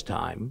Noah's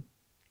time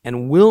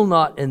and will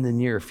not in the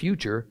near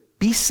future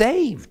be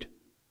saved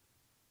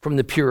from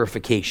the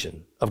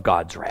purification of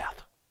God's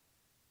wrath.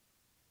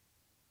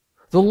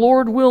 The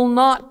Lord will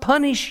not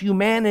punish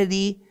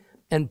humanity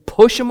and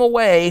push them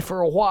away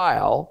for a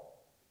while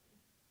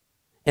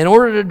in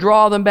order to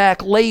draw them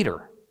back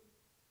later,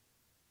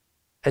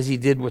 as he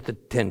did with the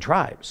 10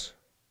 tribes.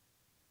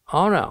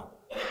 Oh no.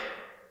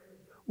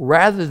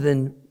 Rather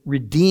than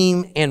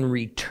redeem and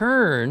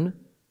return,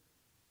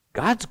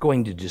 God's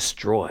going to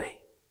destroy.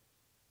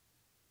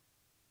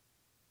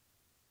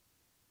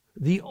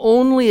 The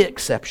only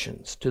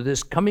exceptions to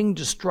this coming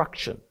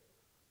destruction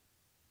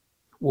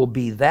will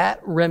be that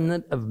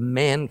remnant of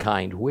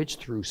mankind which,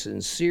 through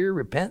sincere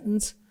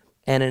repentance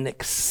and an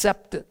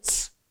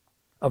acceptance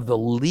of the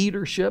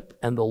leadership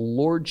and the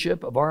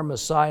lordship of our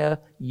Messiah,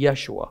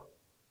 Yeshua,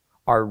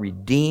 are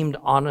redeemed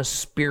on a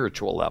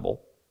spiritual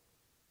level.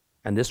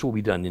 And this will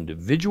be done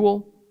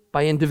individual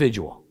by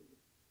individual.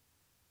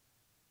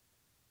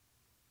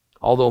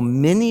 Although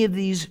many of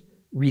these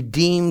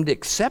redeemed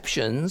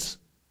exceptions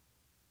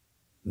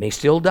may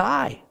still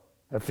die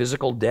a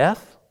physical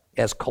death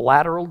as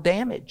collateral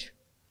damage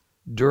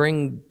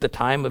during the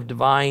time of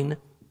divine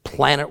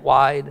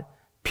planet-wide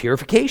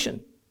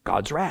purification,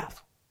 God's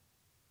wrath.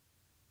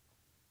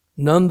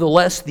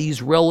 Nonetheless,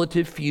 these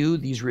relative few,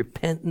 these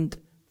repentant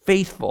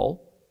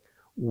faithful,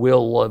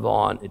 will live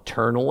on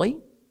eternally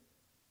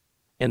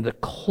in the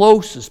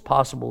closest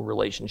possible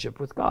relationship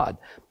with God.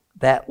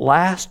 That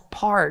last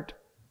part,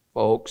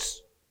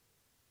 folks,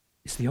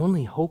 is the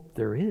only hope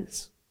there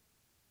is.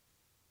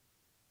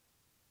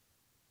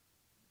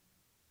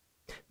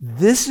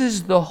 This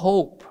is the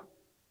hope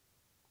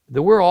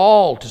that we're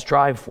all to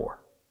strive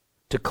for,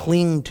 to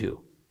cling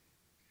to,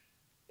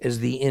 as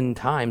the end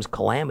times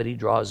calamity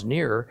draws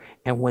nearer,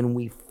 and when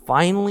we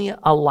finally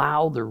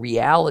allow the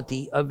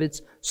reality of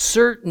its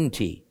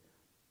certainty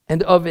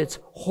and of its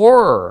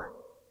horror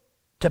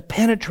to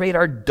penetrate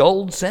our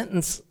dulled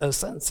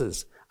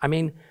senses. I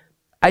mean,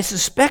 I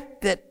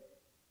suspect that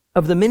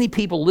of the many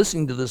people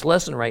listening to this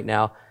lesson right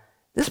now,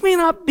 this may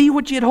not be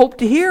what you'd hoped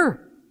to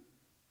hear.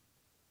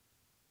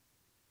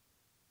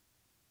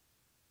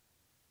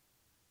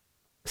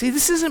 See,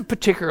 this isn't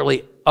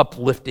particularly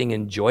uplifting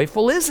and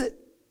joyful, is it?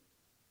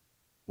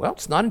 Well,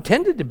 it's not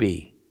intended to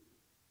be.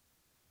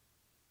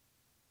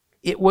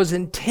 It was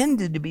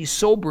intended to be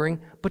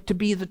sobering, but to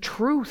be the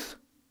truth.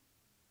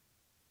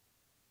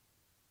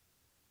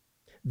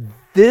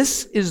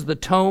 This is the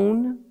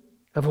tone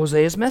of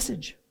Hosea's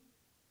message.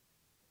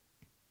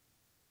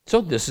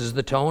 So this is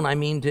the tone I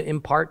mean to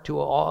impart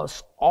to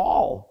us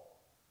all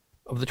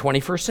of the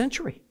 21st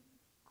century.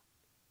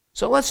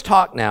 So let's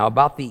talk now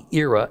about the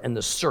era and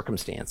the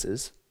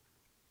circumstances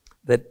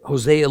that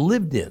Hosea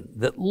lived in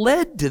that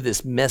led to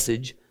this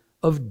message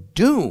of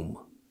doom.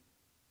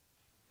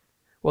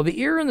 Well, the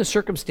era and the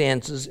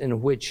circumstances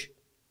in which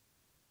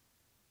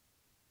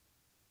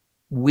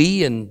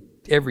we and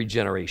every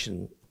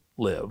generation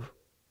live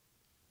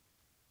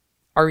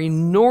are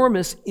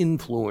enormous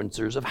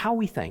influencers of how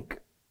we think,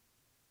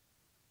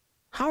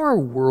 how our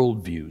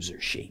worldviews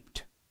are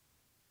shaped,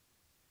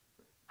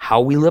 how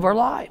we live our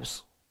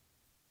lives.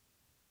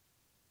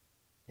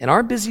 In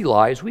our busy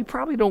lives, we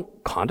probably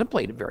don't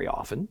contemplate it very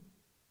often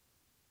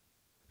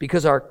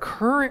because our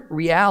current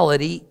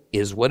reality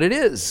is what it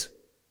is.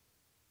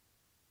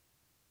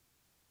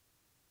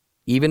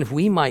 Even if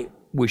we might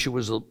wish it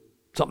was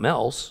something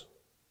else,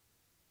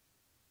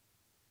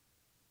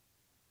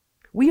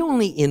 we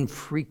only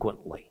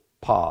infrequently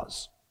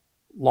pause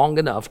long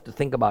enough to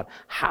think about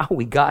how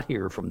we got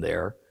here from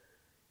there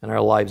in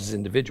our lives as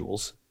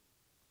individuals,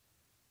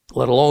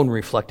 let alone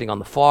reflecting on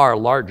the far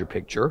larger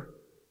picture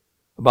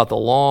about the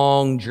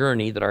long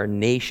journey that our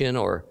nation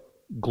or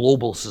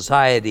global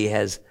society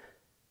has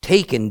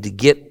taken to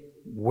get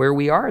where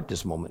we are at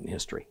this moment in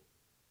history.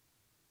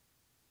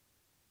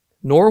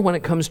 Nor when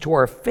it comes to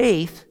our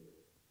faith,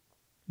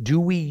 do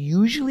we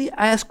usually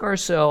ask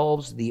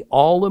ourselves the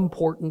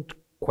all-important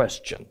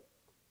question,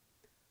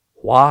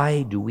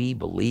 why do we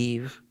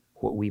believe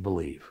what we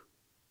believe?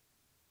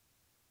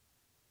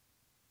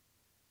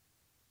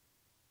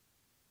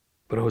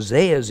 But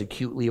Hosea is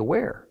acutely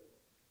aware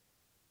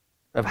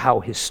of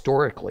how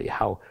historically,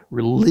 how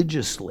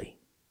religiously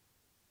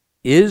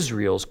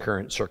Israel's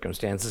current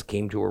circumstances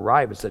came to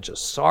arrive at such a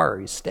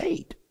sorry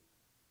state.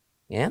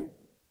 And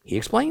he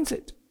explains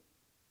it.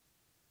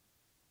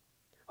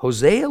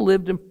 Hosea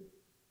lived and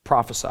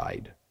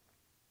prophesied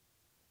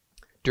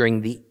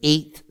during the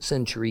 8th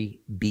century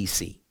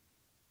BC.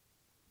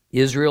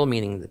 Israel,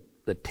 meaning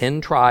the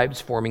 10 tribes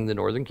forming the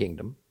northern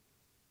kingdom,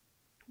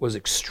 was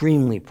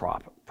extremely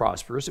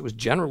prosperous. It was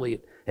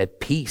generally at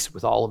peace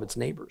with all of its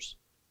neighbors.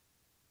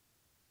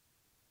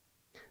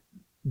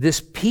 This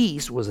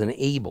peace was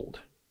enabled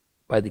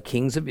by the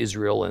kings of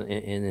Israel and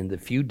in the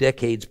few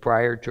decades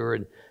prior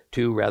to,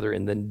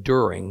 and then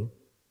during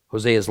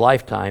Hosea's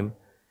lifetime.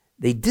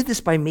 They did this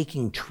by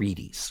making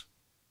treaties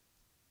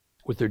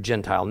with their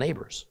Gentile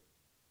neighbors.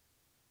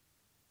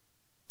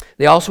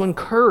 They also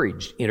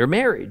encouraged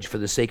intermarriage for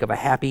the sake of a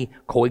happy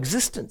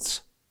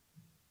coexistence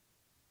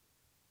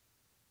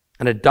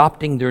and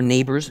adopting their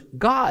neighbors'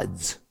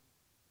 gods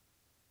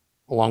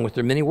along with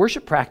their many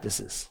worship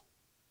practices,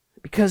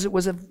 because it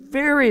was a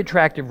very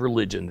attractive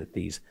religion that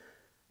these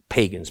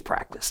pagans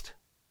practiced.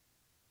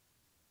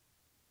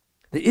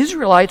 The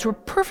Israelites were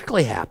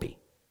perfectly happy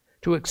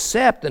to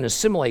accept and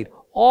assimilate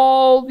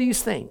all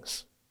these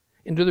things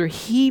into their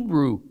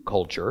Hebrew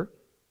culture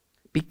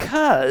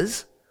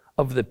because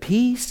of the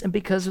peace and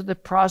because of the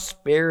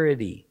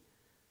prosperity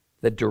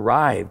that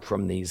derived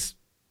from these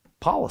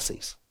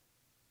policies.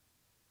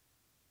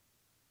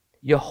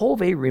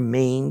 Jehovah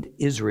remained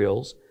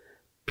Israel's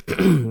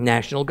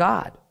national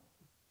God,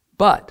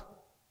 but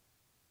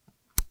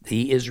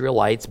the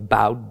Israelites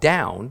bowed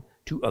down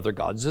to other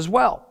gods as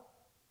well.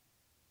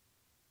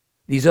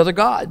 These other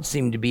gods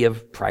seemed to be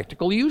of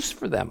practical use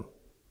for them.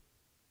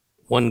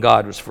 One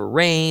god was for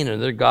rain,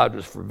 another god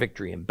was for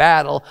victory in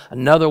battle,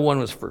 another one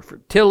was for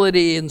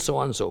fertility, and so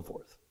on and so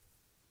forth.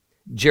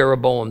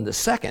 Jeroboam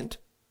II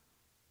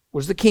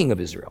was the king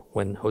of Israel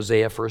when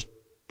Hosea first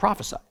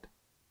prophesied.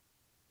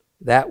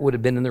 That would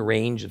have been in the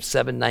range of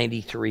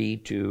 793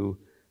 to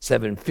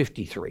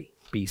 753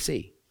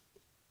 BC.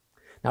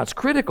 Now, it's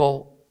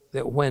critical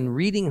that when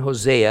reading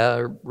Hosea,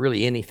 or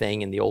really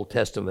anything in the Old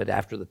Testament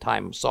after the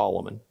time of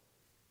Solomon,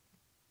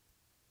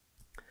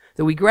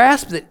 that we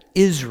grasp that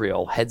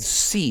Israel had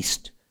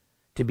ceased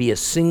to be a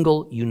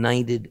single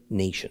united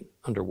nation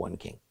under one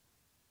king.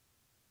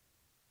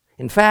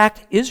 In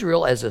fact,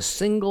 Israel as a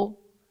single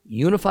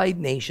unified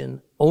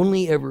nation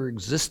only ever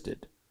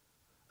existed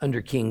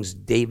under kings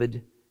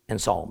David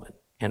and Solomon,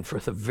 and for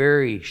the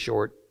very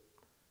short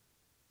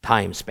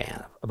time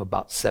span of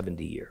about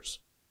 70 years.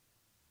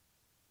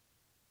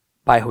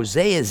 By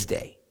Hosea's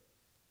day,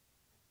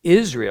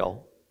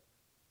 Israel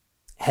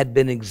had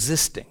been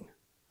existing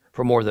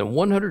for more than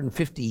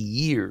 150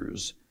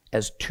 years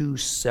as two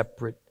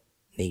separate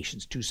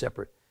nations, two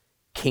separate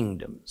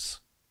kingdoms,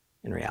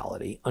 in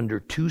reality, under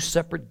two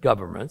separate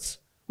governments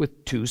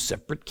with two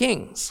separate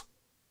kings.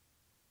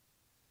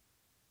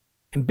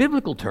 In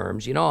biblical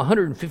terms,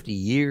 150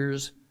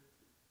 years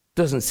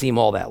doesn't seem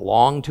all that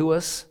long to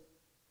us.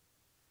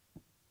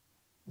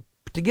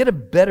 But to get a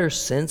better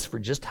sense for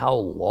just how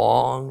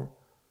long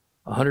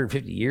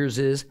 150 years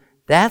is,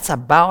 that's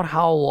about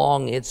how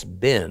long it's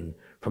been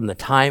from the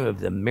time of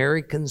the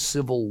American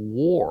Civil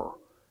War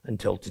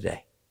until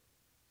today.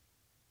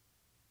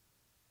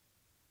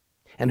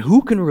 And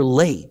who can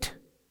relate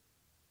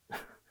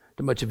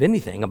to much of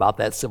anything about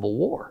that Civil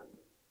War?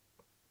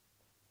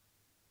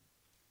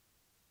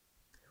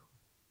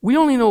 We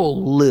only know a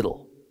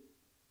little.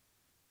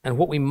 And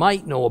what we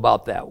might know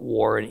about that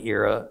war and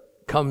era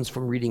comes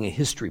from reading a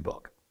history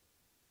book.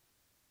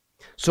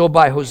 So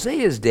by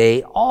Hosea's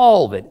day,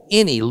 all that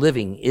any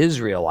living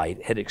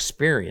Israelite had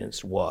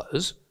experienced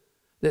was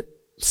that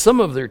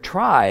some of their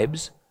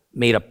tribes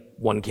made up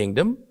one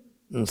kingdom,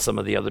 and some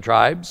of the other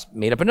tribes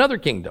made up another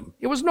kingdom.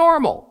 It was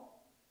normal.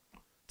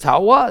 It's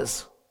how it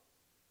was.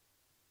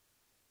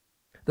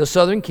 The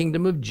southern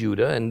kingdom of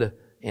Judah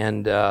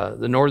and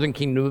the northern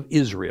kingdom of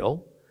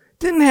Israel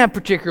didn't have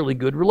particularly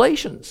good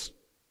relations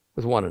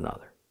with one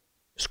another.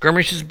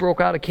 Skirmishes broke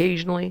out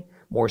occasionally,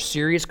 more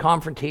serious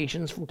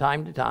confrontations from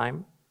time to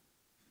time.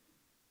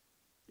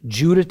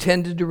 Judah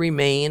tended to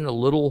remain a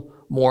little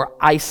more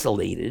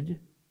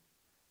isolated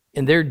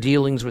in their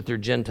dealings with their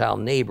Gentile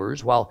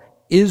neighbors, while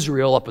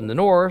Israel up in the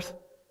north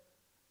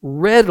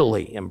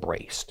readily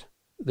embraced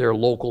their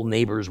local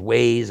neighbors'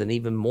 ways, and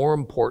even more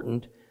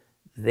important,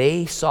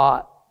 they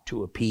sought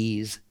to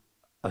appease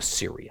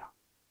Assyria.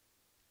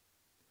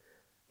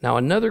 Now,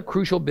 another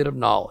crucial bit of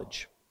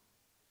knowledge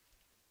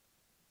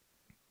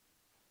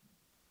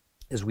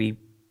as we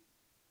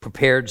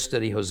prepared to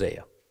study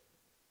Hosea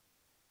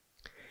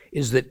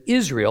is that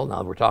Israel,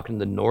 now we're talking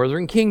the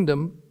northern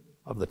kingdom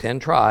of the 10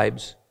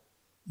 tribes,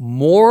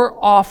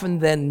 more often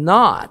than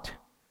not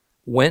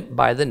went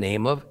by the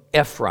name of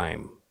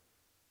Ephraim.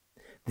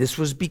 This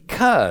was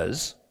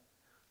because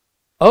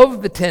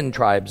of the 10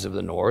 tribes of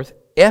the north,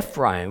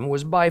 Ephraim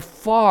was by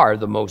far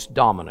the most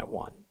dominant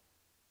one.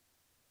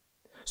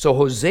 So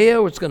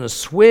Hosea was going to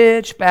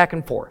switch back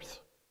and forth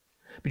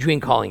between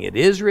calling it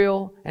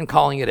Israel and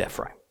calling it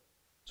Ephraim.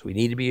 So we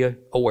need to be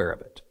aware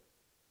of it.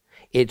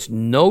 It's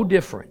no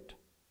different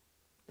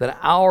than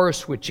our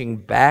switching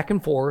back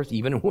and forth,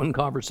 even in one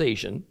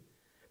conversation,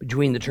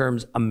 between the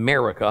terms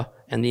America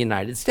and the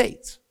United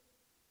States.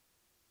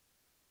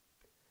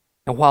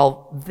 And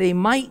while they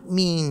might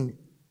mean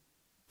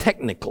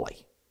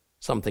technically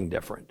something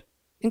different,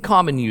 in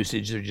common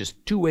usage, they're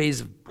just two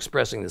ways of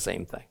expressing the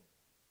same thing.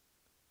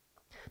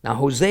 Now,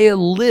 Hosea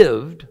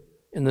lived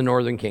in the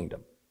northern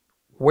kingdom.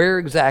 Where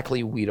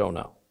exactly, we don't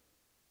know.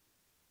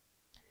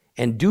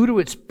 And due to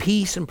its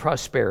peace and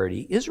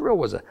prosperity, Israel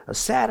was a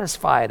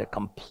satisfied, a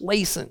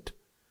complacent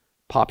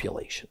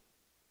population.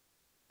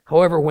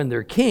 However, when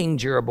their king,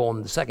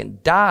 Jeroboam II,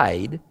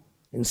 died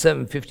in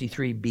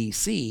 753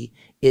 BC,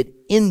 it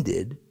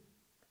ended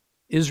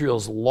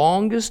Israel's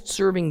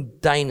longest-serving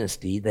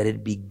dynasty that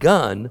had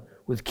begun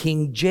with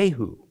King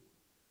Jehu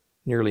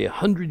nearly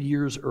 100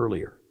 years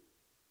earlier.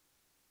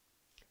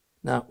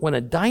 Now, when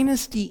a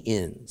dynasty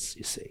ends,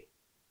 you see,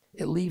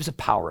 it leaves a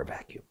power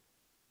vacuum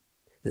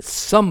that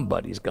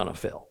somebody's going to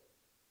fill,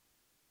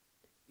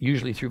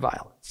 usually through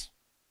violence.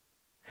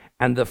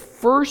 And the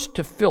first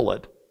to fill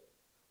it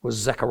was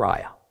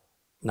Zechariah,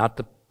 not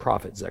the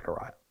prophet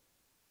Zechariah.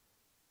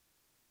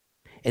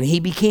 And he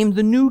became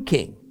the new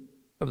king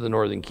of the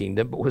northern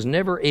kingdom, but was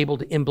never able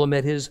to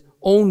implement his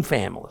own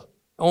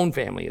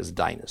family as a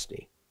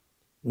dynasty.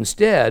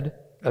 Instead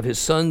of his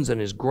sons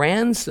and his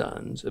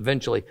grandsons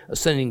eventually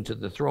ascending to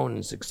the throne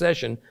in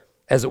succession,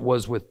 as it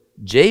was with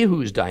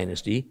Jehu's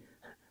dynasty,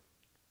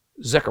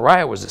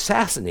 Zechariah was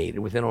assassinated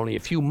within only a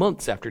few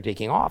months after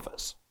taking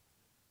office.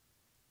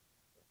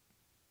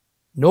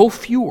 No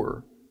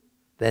fewer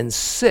than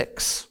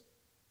 6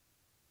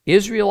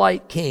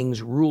 Israelite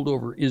kings ruled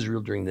over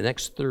Israel during the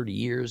next 30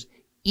 years,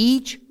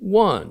 each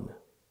one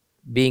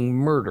being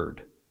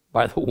murdered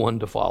by the one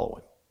to follow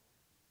him.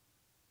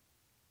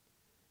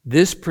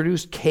 This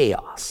produced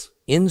chaos,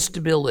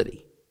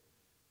 instability,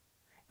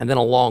 and then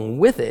along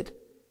with it,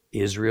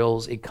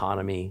 Israel's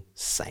economy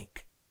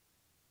sank.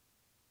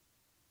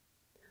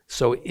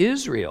 So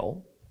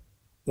Israel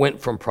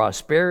went from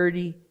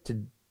prosperity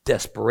to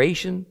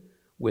desperation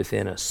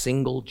within a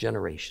single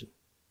generation.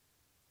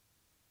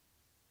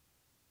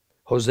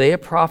 Hosea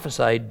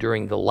prophesied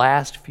during the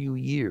last few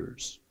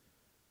years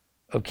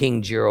of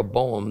King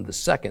Jeroboam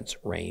II's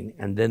reign,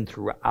 and then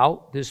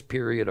throughout this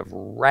period of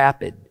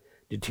rapid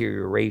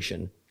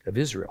deterioration of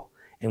Israel.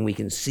 And we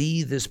can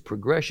see this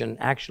progression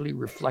actually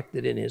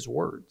reflected in his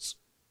words.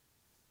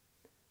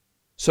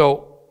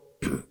 So,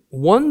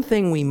 one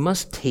thing we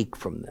must take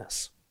from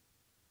this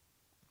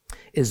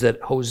is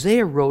that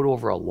Hosea wrote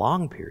over a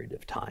long period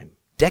of time,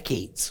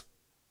 decades.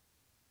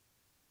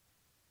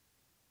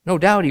 No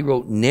doubt he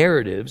wrote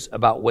narratives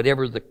about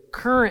whatever the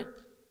current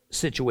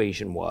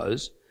situation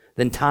was.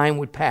 Then time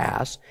would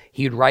pass.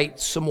 He'd write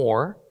some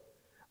more,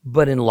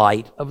 but in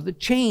light of the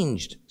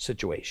changed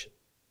situation.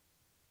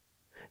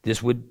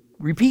 This would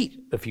repeat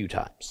a few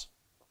times.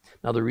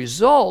 Now, the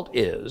result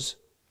is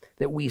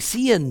that we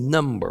see a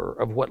number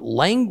of what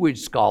language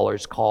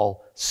scholars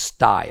call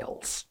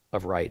styles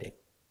of writing,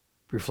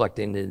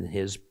 reflected in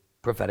his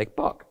prophetic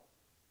book.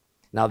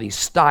 Now, these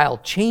style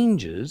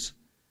changes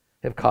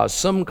have caused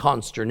some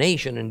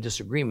consternation and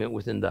disagreement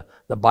within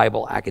the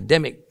Bible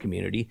academic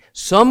community.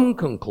 Some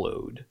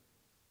conclude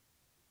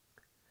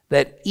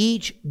that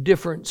each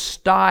different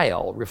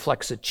style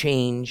reflects a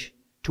change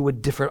to a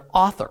different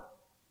author.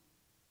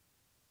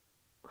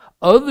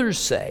 Others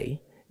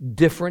say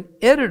different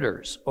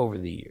editors over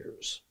the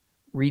years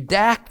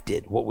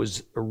redacted what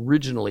was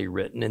originally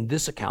written, and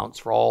this accounts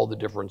for all the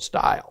different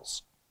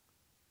styles.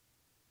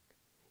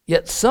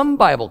 Yet some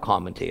Bible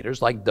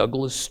commentators, like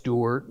Douglas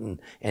Stewart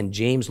and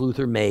James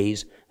Luther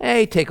Mays,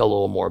 take a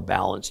little more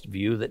balanced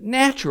view that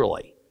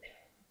naturally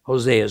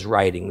Hosea's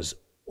writings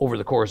over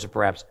the course of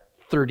perhaps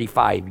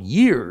 35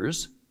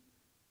 years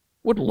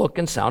would look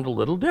and sound a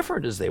little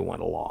different as they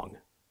went along,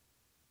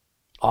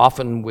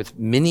 often with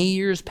many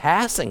years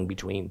passing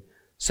between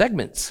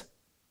segments.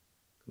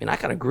 I mean, I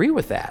can agree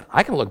with that.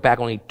 I can look back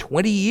only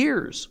 20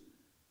 years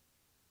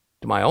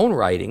to my own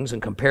writings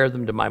and compare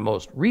them to my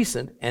most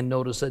recent and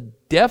notice a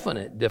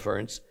definite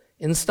difference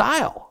in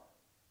style.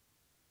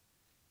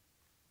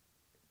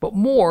 But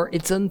more,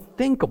 it's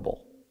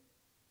unthinkable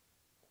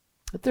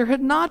that there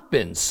had not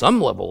been some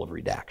level of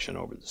redaction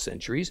over the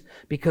centuries,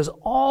 because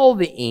all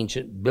the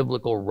ancient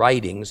biblical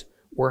writings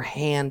were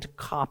hand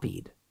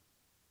copied.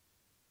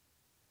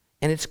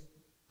 And it's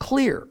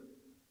clear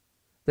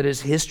that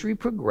as history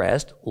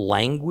progressed,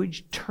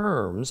 language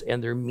terms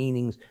and their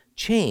meanings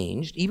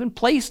changed, even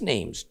place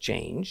names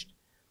changed,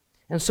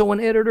 and so an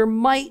editor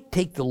might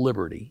take the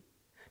liberty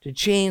to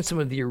change some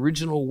of the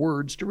original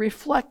words to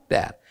reflect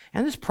that.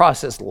 And this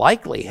process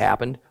likely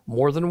happened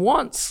more than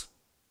once.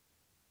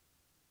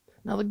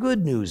 Now, the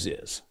good news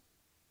is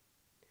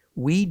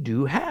we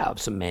do have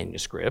some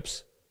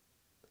manuscripts,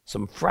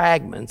 some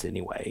fragments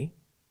anyway,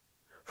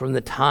 from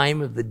the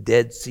time of the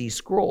Dead Sea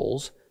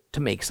Scrolls to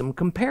make some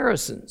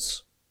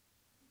comparisons.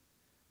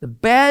 The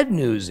bad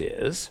news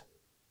is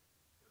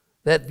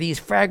that these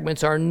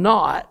fragments are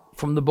not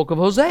from the book of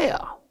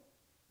Hosea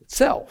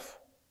itself,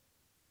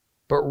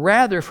 but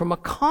rather from a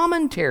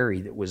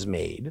commentary that was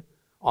made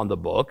on the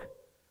book,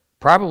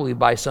 probably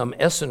by some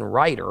Essen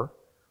writer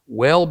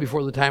well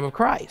before the time of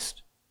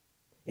Christ.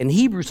 In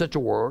Hebrew, such a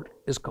work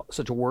is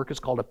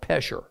called a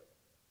pesher.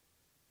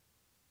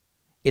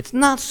 It's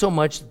not so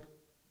much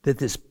that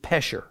this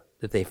pesher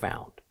that they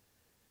found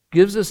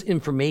gives us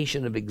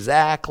information of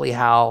exactly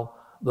how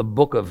the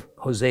book of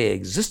Hosea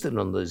existed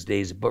in those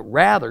days, but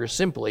rather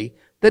simply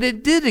that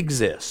it did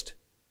exist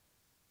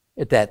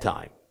at that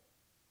time.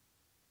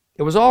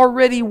 It was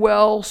already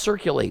well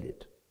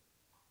circulated,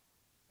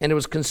 and it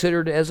was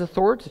considered as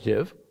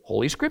authoritative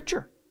Holy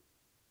Scripture.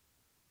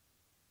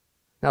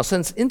 Now,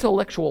 since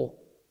intellectual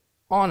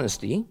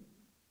honesty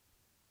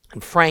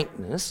and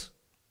frankness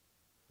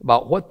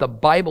about what the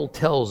Bible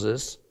tells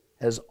us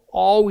has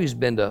always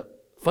been a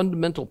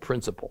fundamental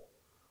principle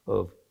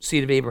of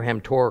Seed of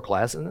Abraham Torah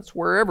class, and that's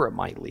wherever it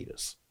might lead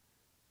us,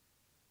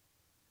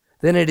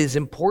 then it is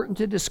important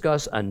to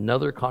discuss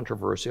another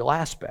controversial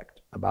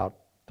aspect about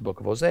the book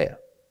of Hosea.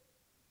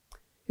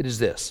 It is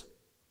this.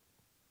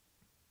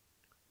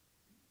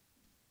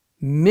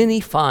 Many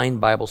fine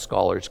Bible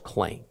scholars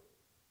claim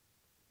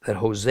that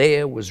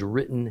Hosea was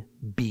written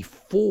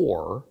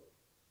before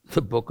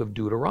the book of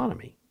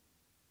Deuteronomy,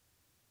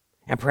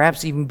 and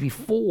perhaps even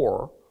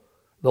before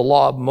the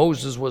law of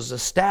Moses was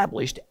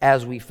established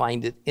as we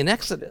find it in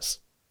Exodus,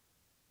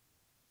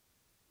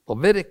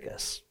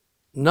 Leviticus,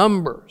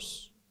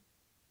 Numbers.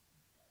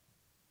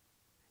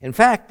 In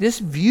fact, this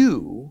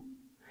view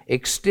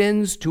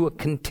extends to a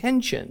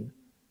contention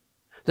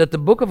that the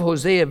book of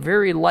Hosea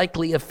very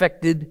likely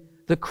affected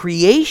the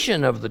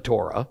creation of the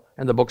Torah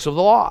and the books of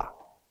the law.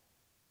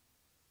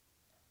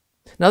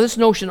 Now, this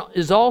notion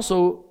is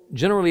also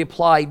generally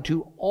applied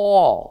to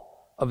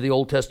all of the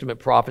Old Testament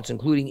prophets,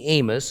 including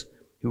Amos,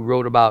 who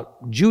wrote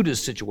about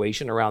Judah's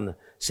situation around the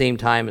same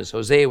time as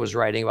Hosea was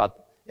writing about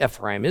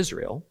Ephraim,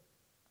 Israel.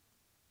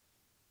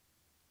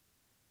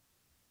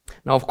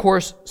 Now, of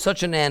course,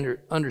 such an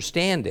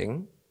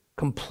understanding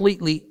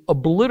completely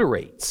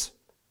obliterates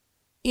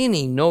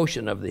any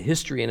notion of the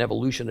history and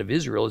evolution of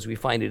Israel as we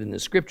find it in the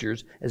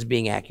Scriptures as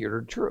being accurate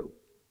or true.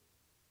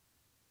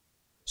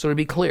 So to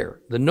be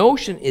clear, the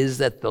notion is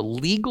that the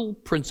legal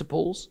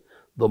principles,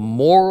 the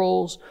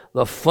morals,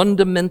 the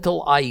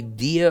fundamental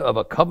idea of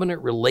a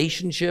covenant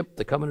relationship,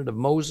 the covenant of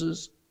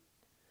Moses,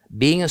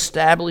 being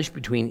established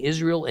between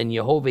Israel and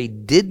Jehovah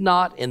did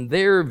not, in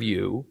their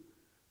view,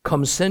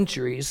 come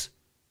centuries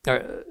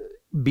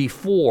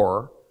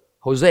before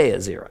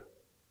Hosea's era.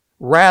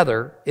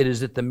 Rather, it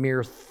is that the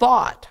mere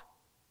thought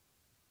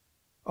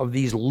of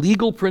these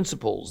legal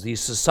principles,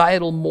 these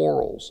societal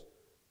morals,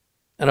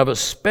 and of a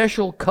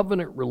special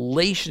covenant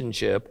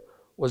relationship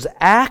was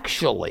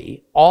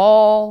actually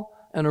all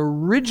an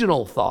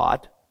original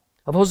thought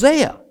of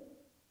Hosea.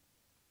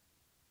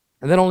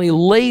 And then only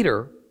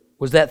later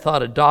was that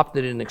thought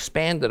adopted and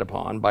expanded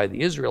upon by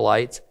the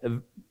Israelites,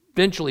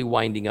 eventually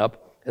winding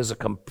up as a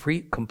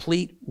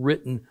complete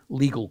written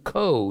legal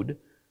code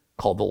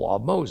called the Law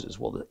of Moses.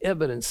 Well, the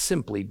evidence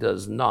simply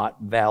does not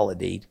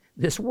validate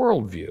this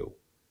worldview.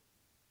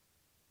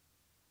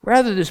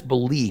 Rather, this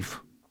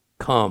belief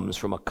comes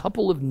from a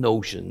couple of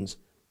notions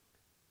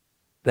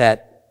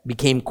that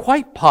became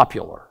quite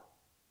popular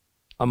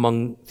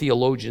among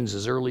theologians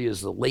as early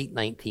as the late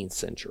 19th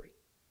century.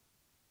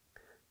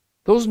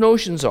 Those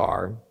notions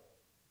are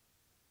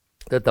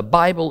that the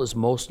Bible is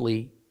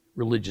mostly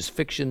religious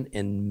fiction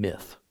and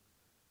myth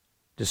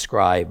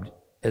described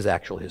as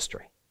actual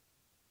history.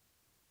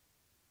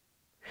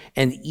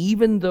 And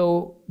even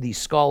though these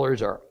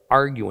scholars are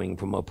arguing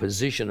from a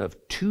position of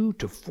 2,000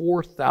 to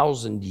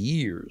 4,000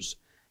 years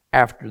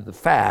after the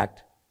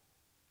fact,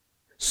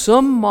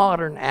 some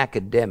modern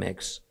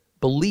academics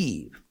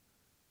believe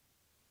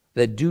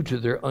that due to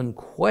their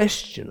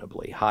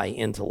unquestionably high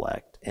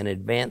intellect and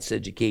advanced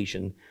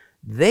education,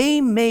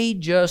 they may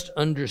just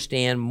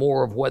understand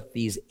more of what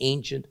these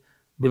ancient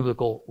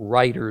biblical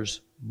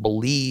writers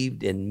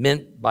believed and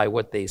meant by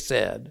what they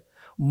said,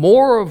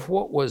 more of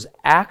what was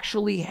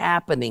actually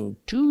happening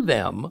to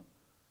them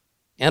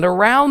and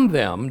around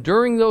them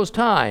during those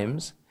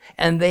times,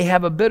 and they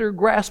have a better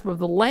grasp of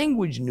the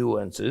language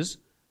nuances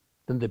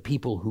than the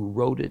people who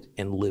wrote it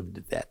and lived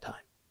at that time.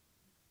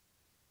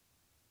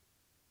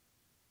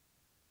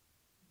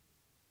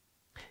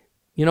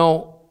 You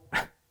know,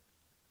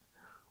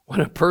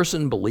 when a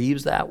person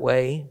believes that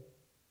way,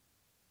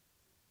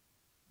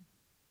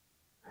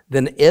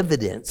 then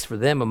evidence for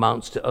them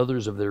amounts to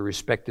others of their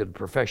respective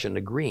profession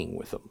agreeing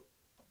with them.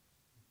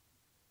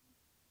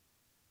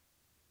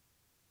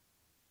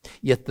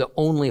 Yet the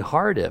only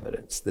hard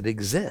evidence that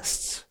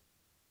exists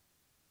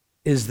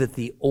is that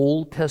the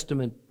Old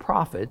Testament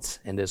prophets,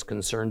 and as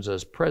concerns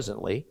us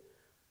presently,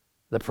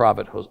 the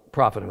prophet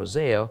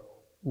Hosea,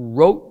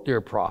 wrote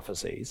their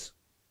prophecies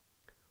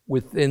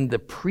within the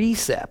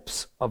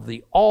precepts of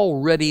the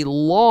already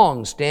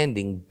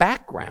long-standing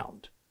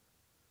background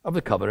of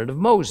the covenant of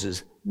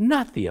Moses,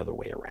 not the other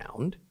way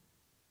around.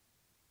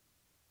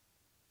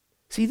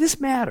 See, this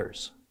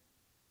matters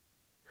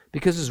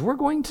because, as we're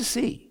going to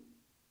see,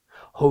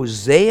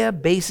 Hosea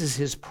bases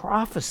his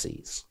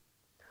prophecies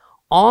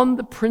on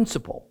the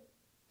principle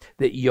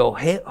that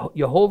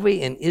Jehovah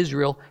and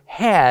Israel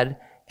had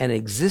an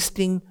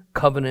existing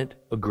covenant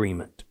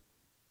agreement,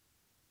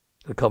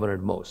 the covenant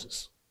of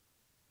Moses.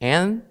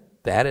 And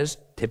that is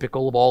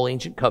typical of all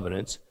ancient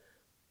covenants.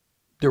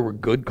 There were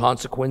good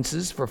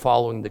consequences for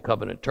following the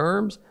covenant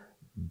terms,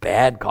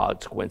 bad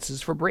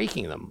consequences for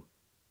breaking them.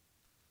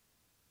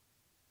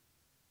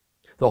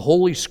 The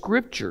Holy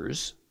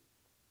Scriptures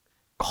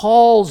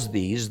calls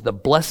these the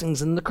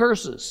blessings and the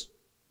curses.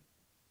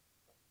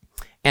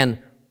 And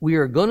we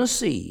are going to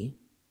see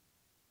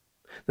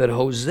that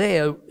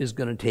Hosea is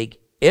going to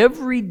take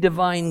every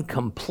divine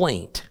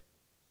complaint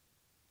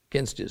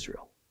against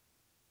Israel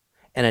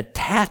and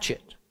attach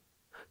it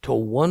to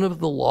one of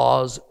the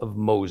laws of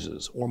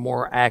Moses, or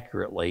more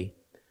accurately,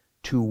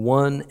 to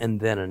one and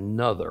then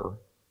another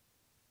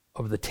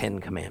of the 10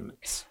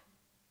 Commandments.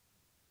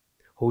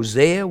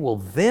 Hosea will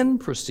then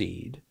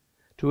proceed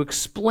to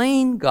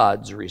explain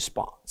God's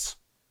response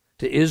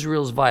to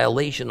Israel's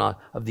violation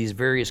of these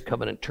various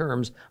covenant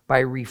terms by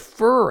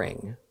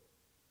referring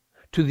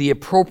to the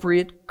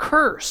appropriate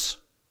curse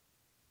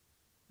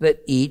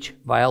that each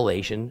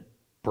violation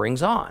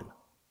brings on.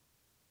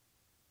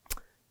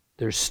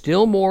 There's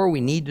still more we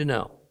need to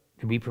know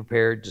to be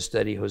prepared to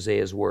study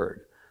Hosea's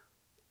word.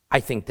 I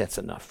think that's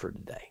enough for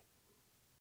today.